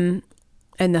and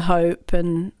the hope.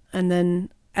 And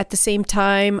then at the same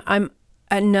time, I'm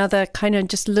another kind of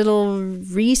just little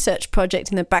research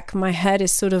project in the back of my head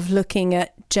is sort of looking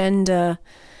at gender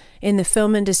in the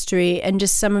film industry and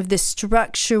just some of the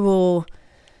structural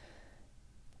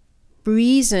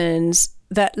reasons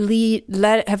that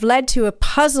have led to a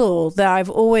puzzle that I've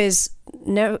always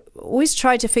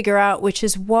tried to figure out, which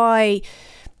is why.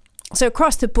 So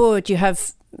across the board, you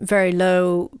have very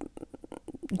low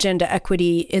gender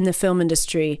equity in the film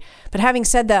industry. But having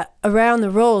said that, around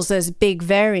the roles, there's big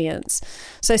variance.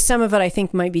 So some of it I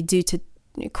think might be due to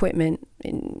equipment,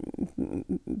 in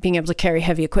being able to carry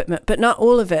heavy equipment, but not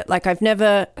all of it. Like could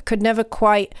never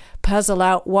quite puzzle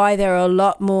out why there are a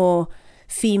lot more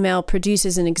female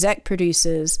producers and exec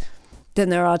producers than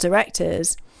there are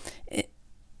directors.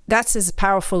 That's as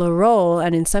powerful a role,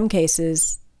 and in some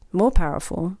cases more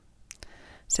powerful.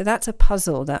 So that's a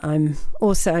puzzle that I'm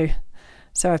also.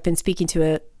 So I've been speaking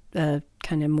to a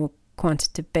kind of more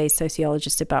quantitative-based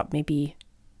sociologist about maybe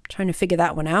trying to figure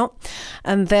that one out.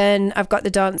 And then I've got the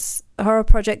dance horror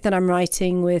project that I'm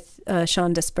writing with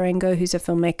Sean Desperengo, who's a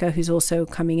filmmaker who's also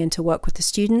coming in to work with the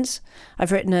students.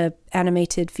 I've written an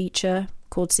animated feature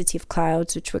called City of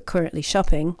Clouds, which we're currently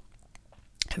shopping.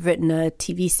 I've written a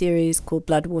TV series called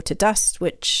Blood, Water, Dust,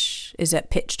 which is at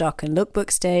Pitch Doc and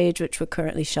Lookbook stage, which we're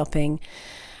currently shopping.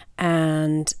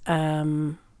 And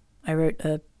I wrote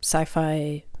a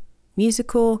sci-fi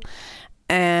musical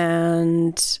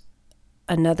and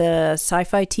another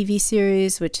sci-fi TV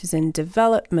series, which is in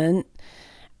development.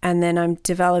 And then I'm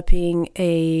developing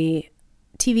a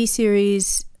TV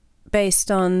series based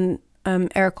on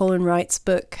Eric Olin Wright's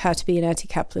book, How to Be an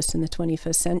Anti-Capitalist in the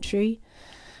 21st Century.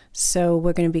 So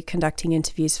we're going to be conducting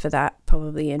interviews for that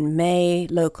probably in May,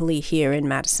 locally here in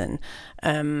Madison.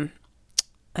 And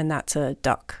that's a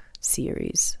doc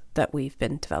series that we've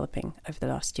been developing over the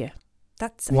last year.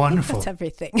 That's wonderful. That's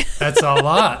everything. That's a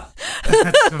lot.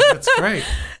 That's great.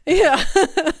 Yeah.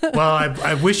 Well,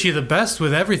 I wish you the best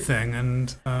with everything,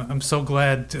 and I'm so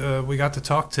glad we got to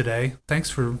talk today. Thanks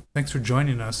for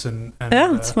joining us. And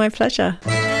yeah, it's my pleasure.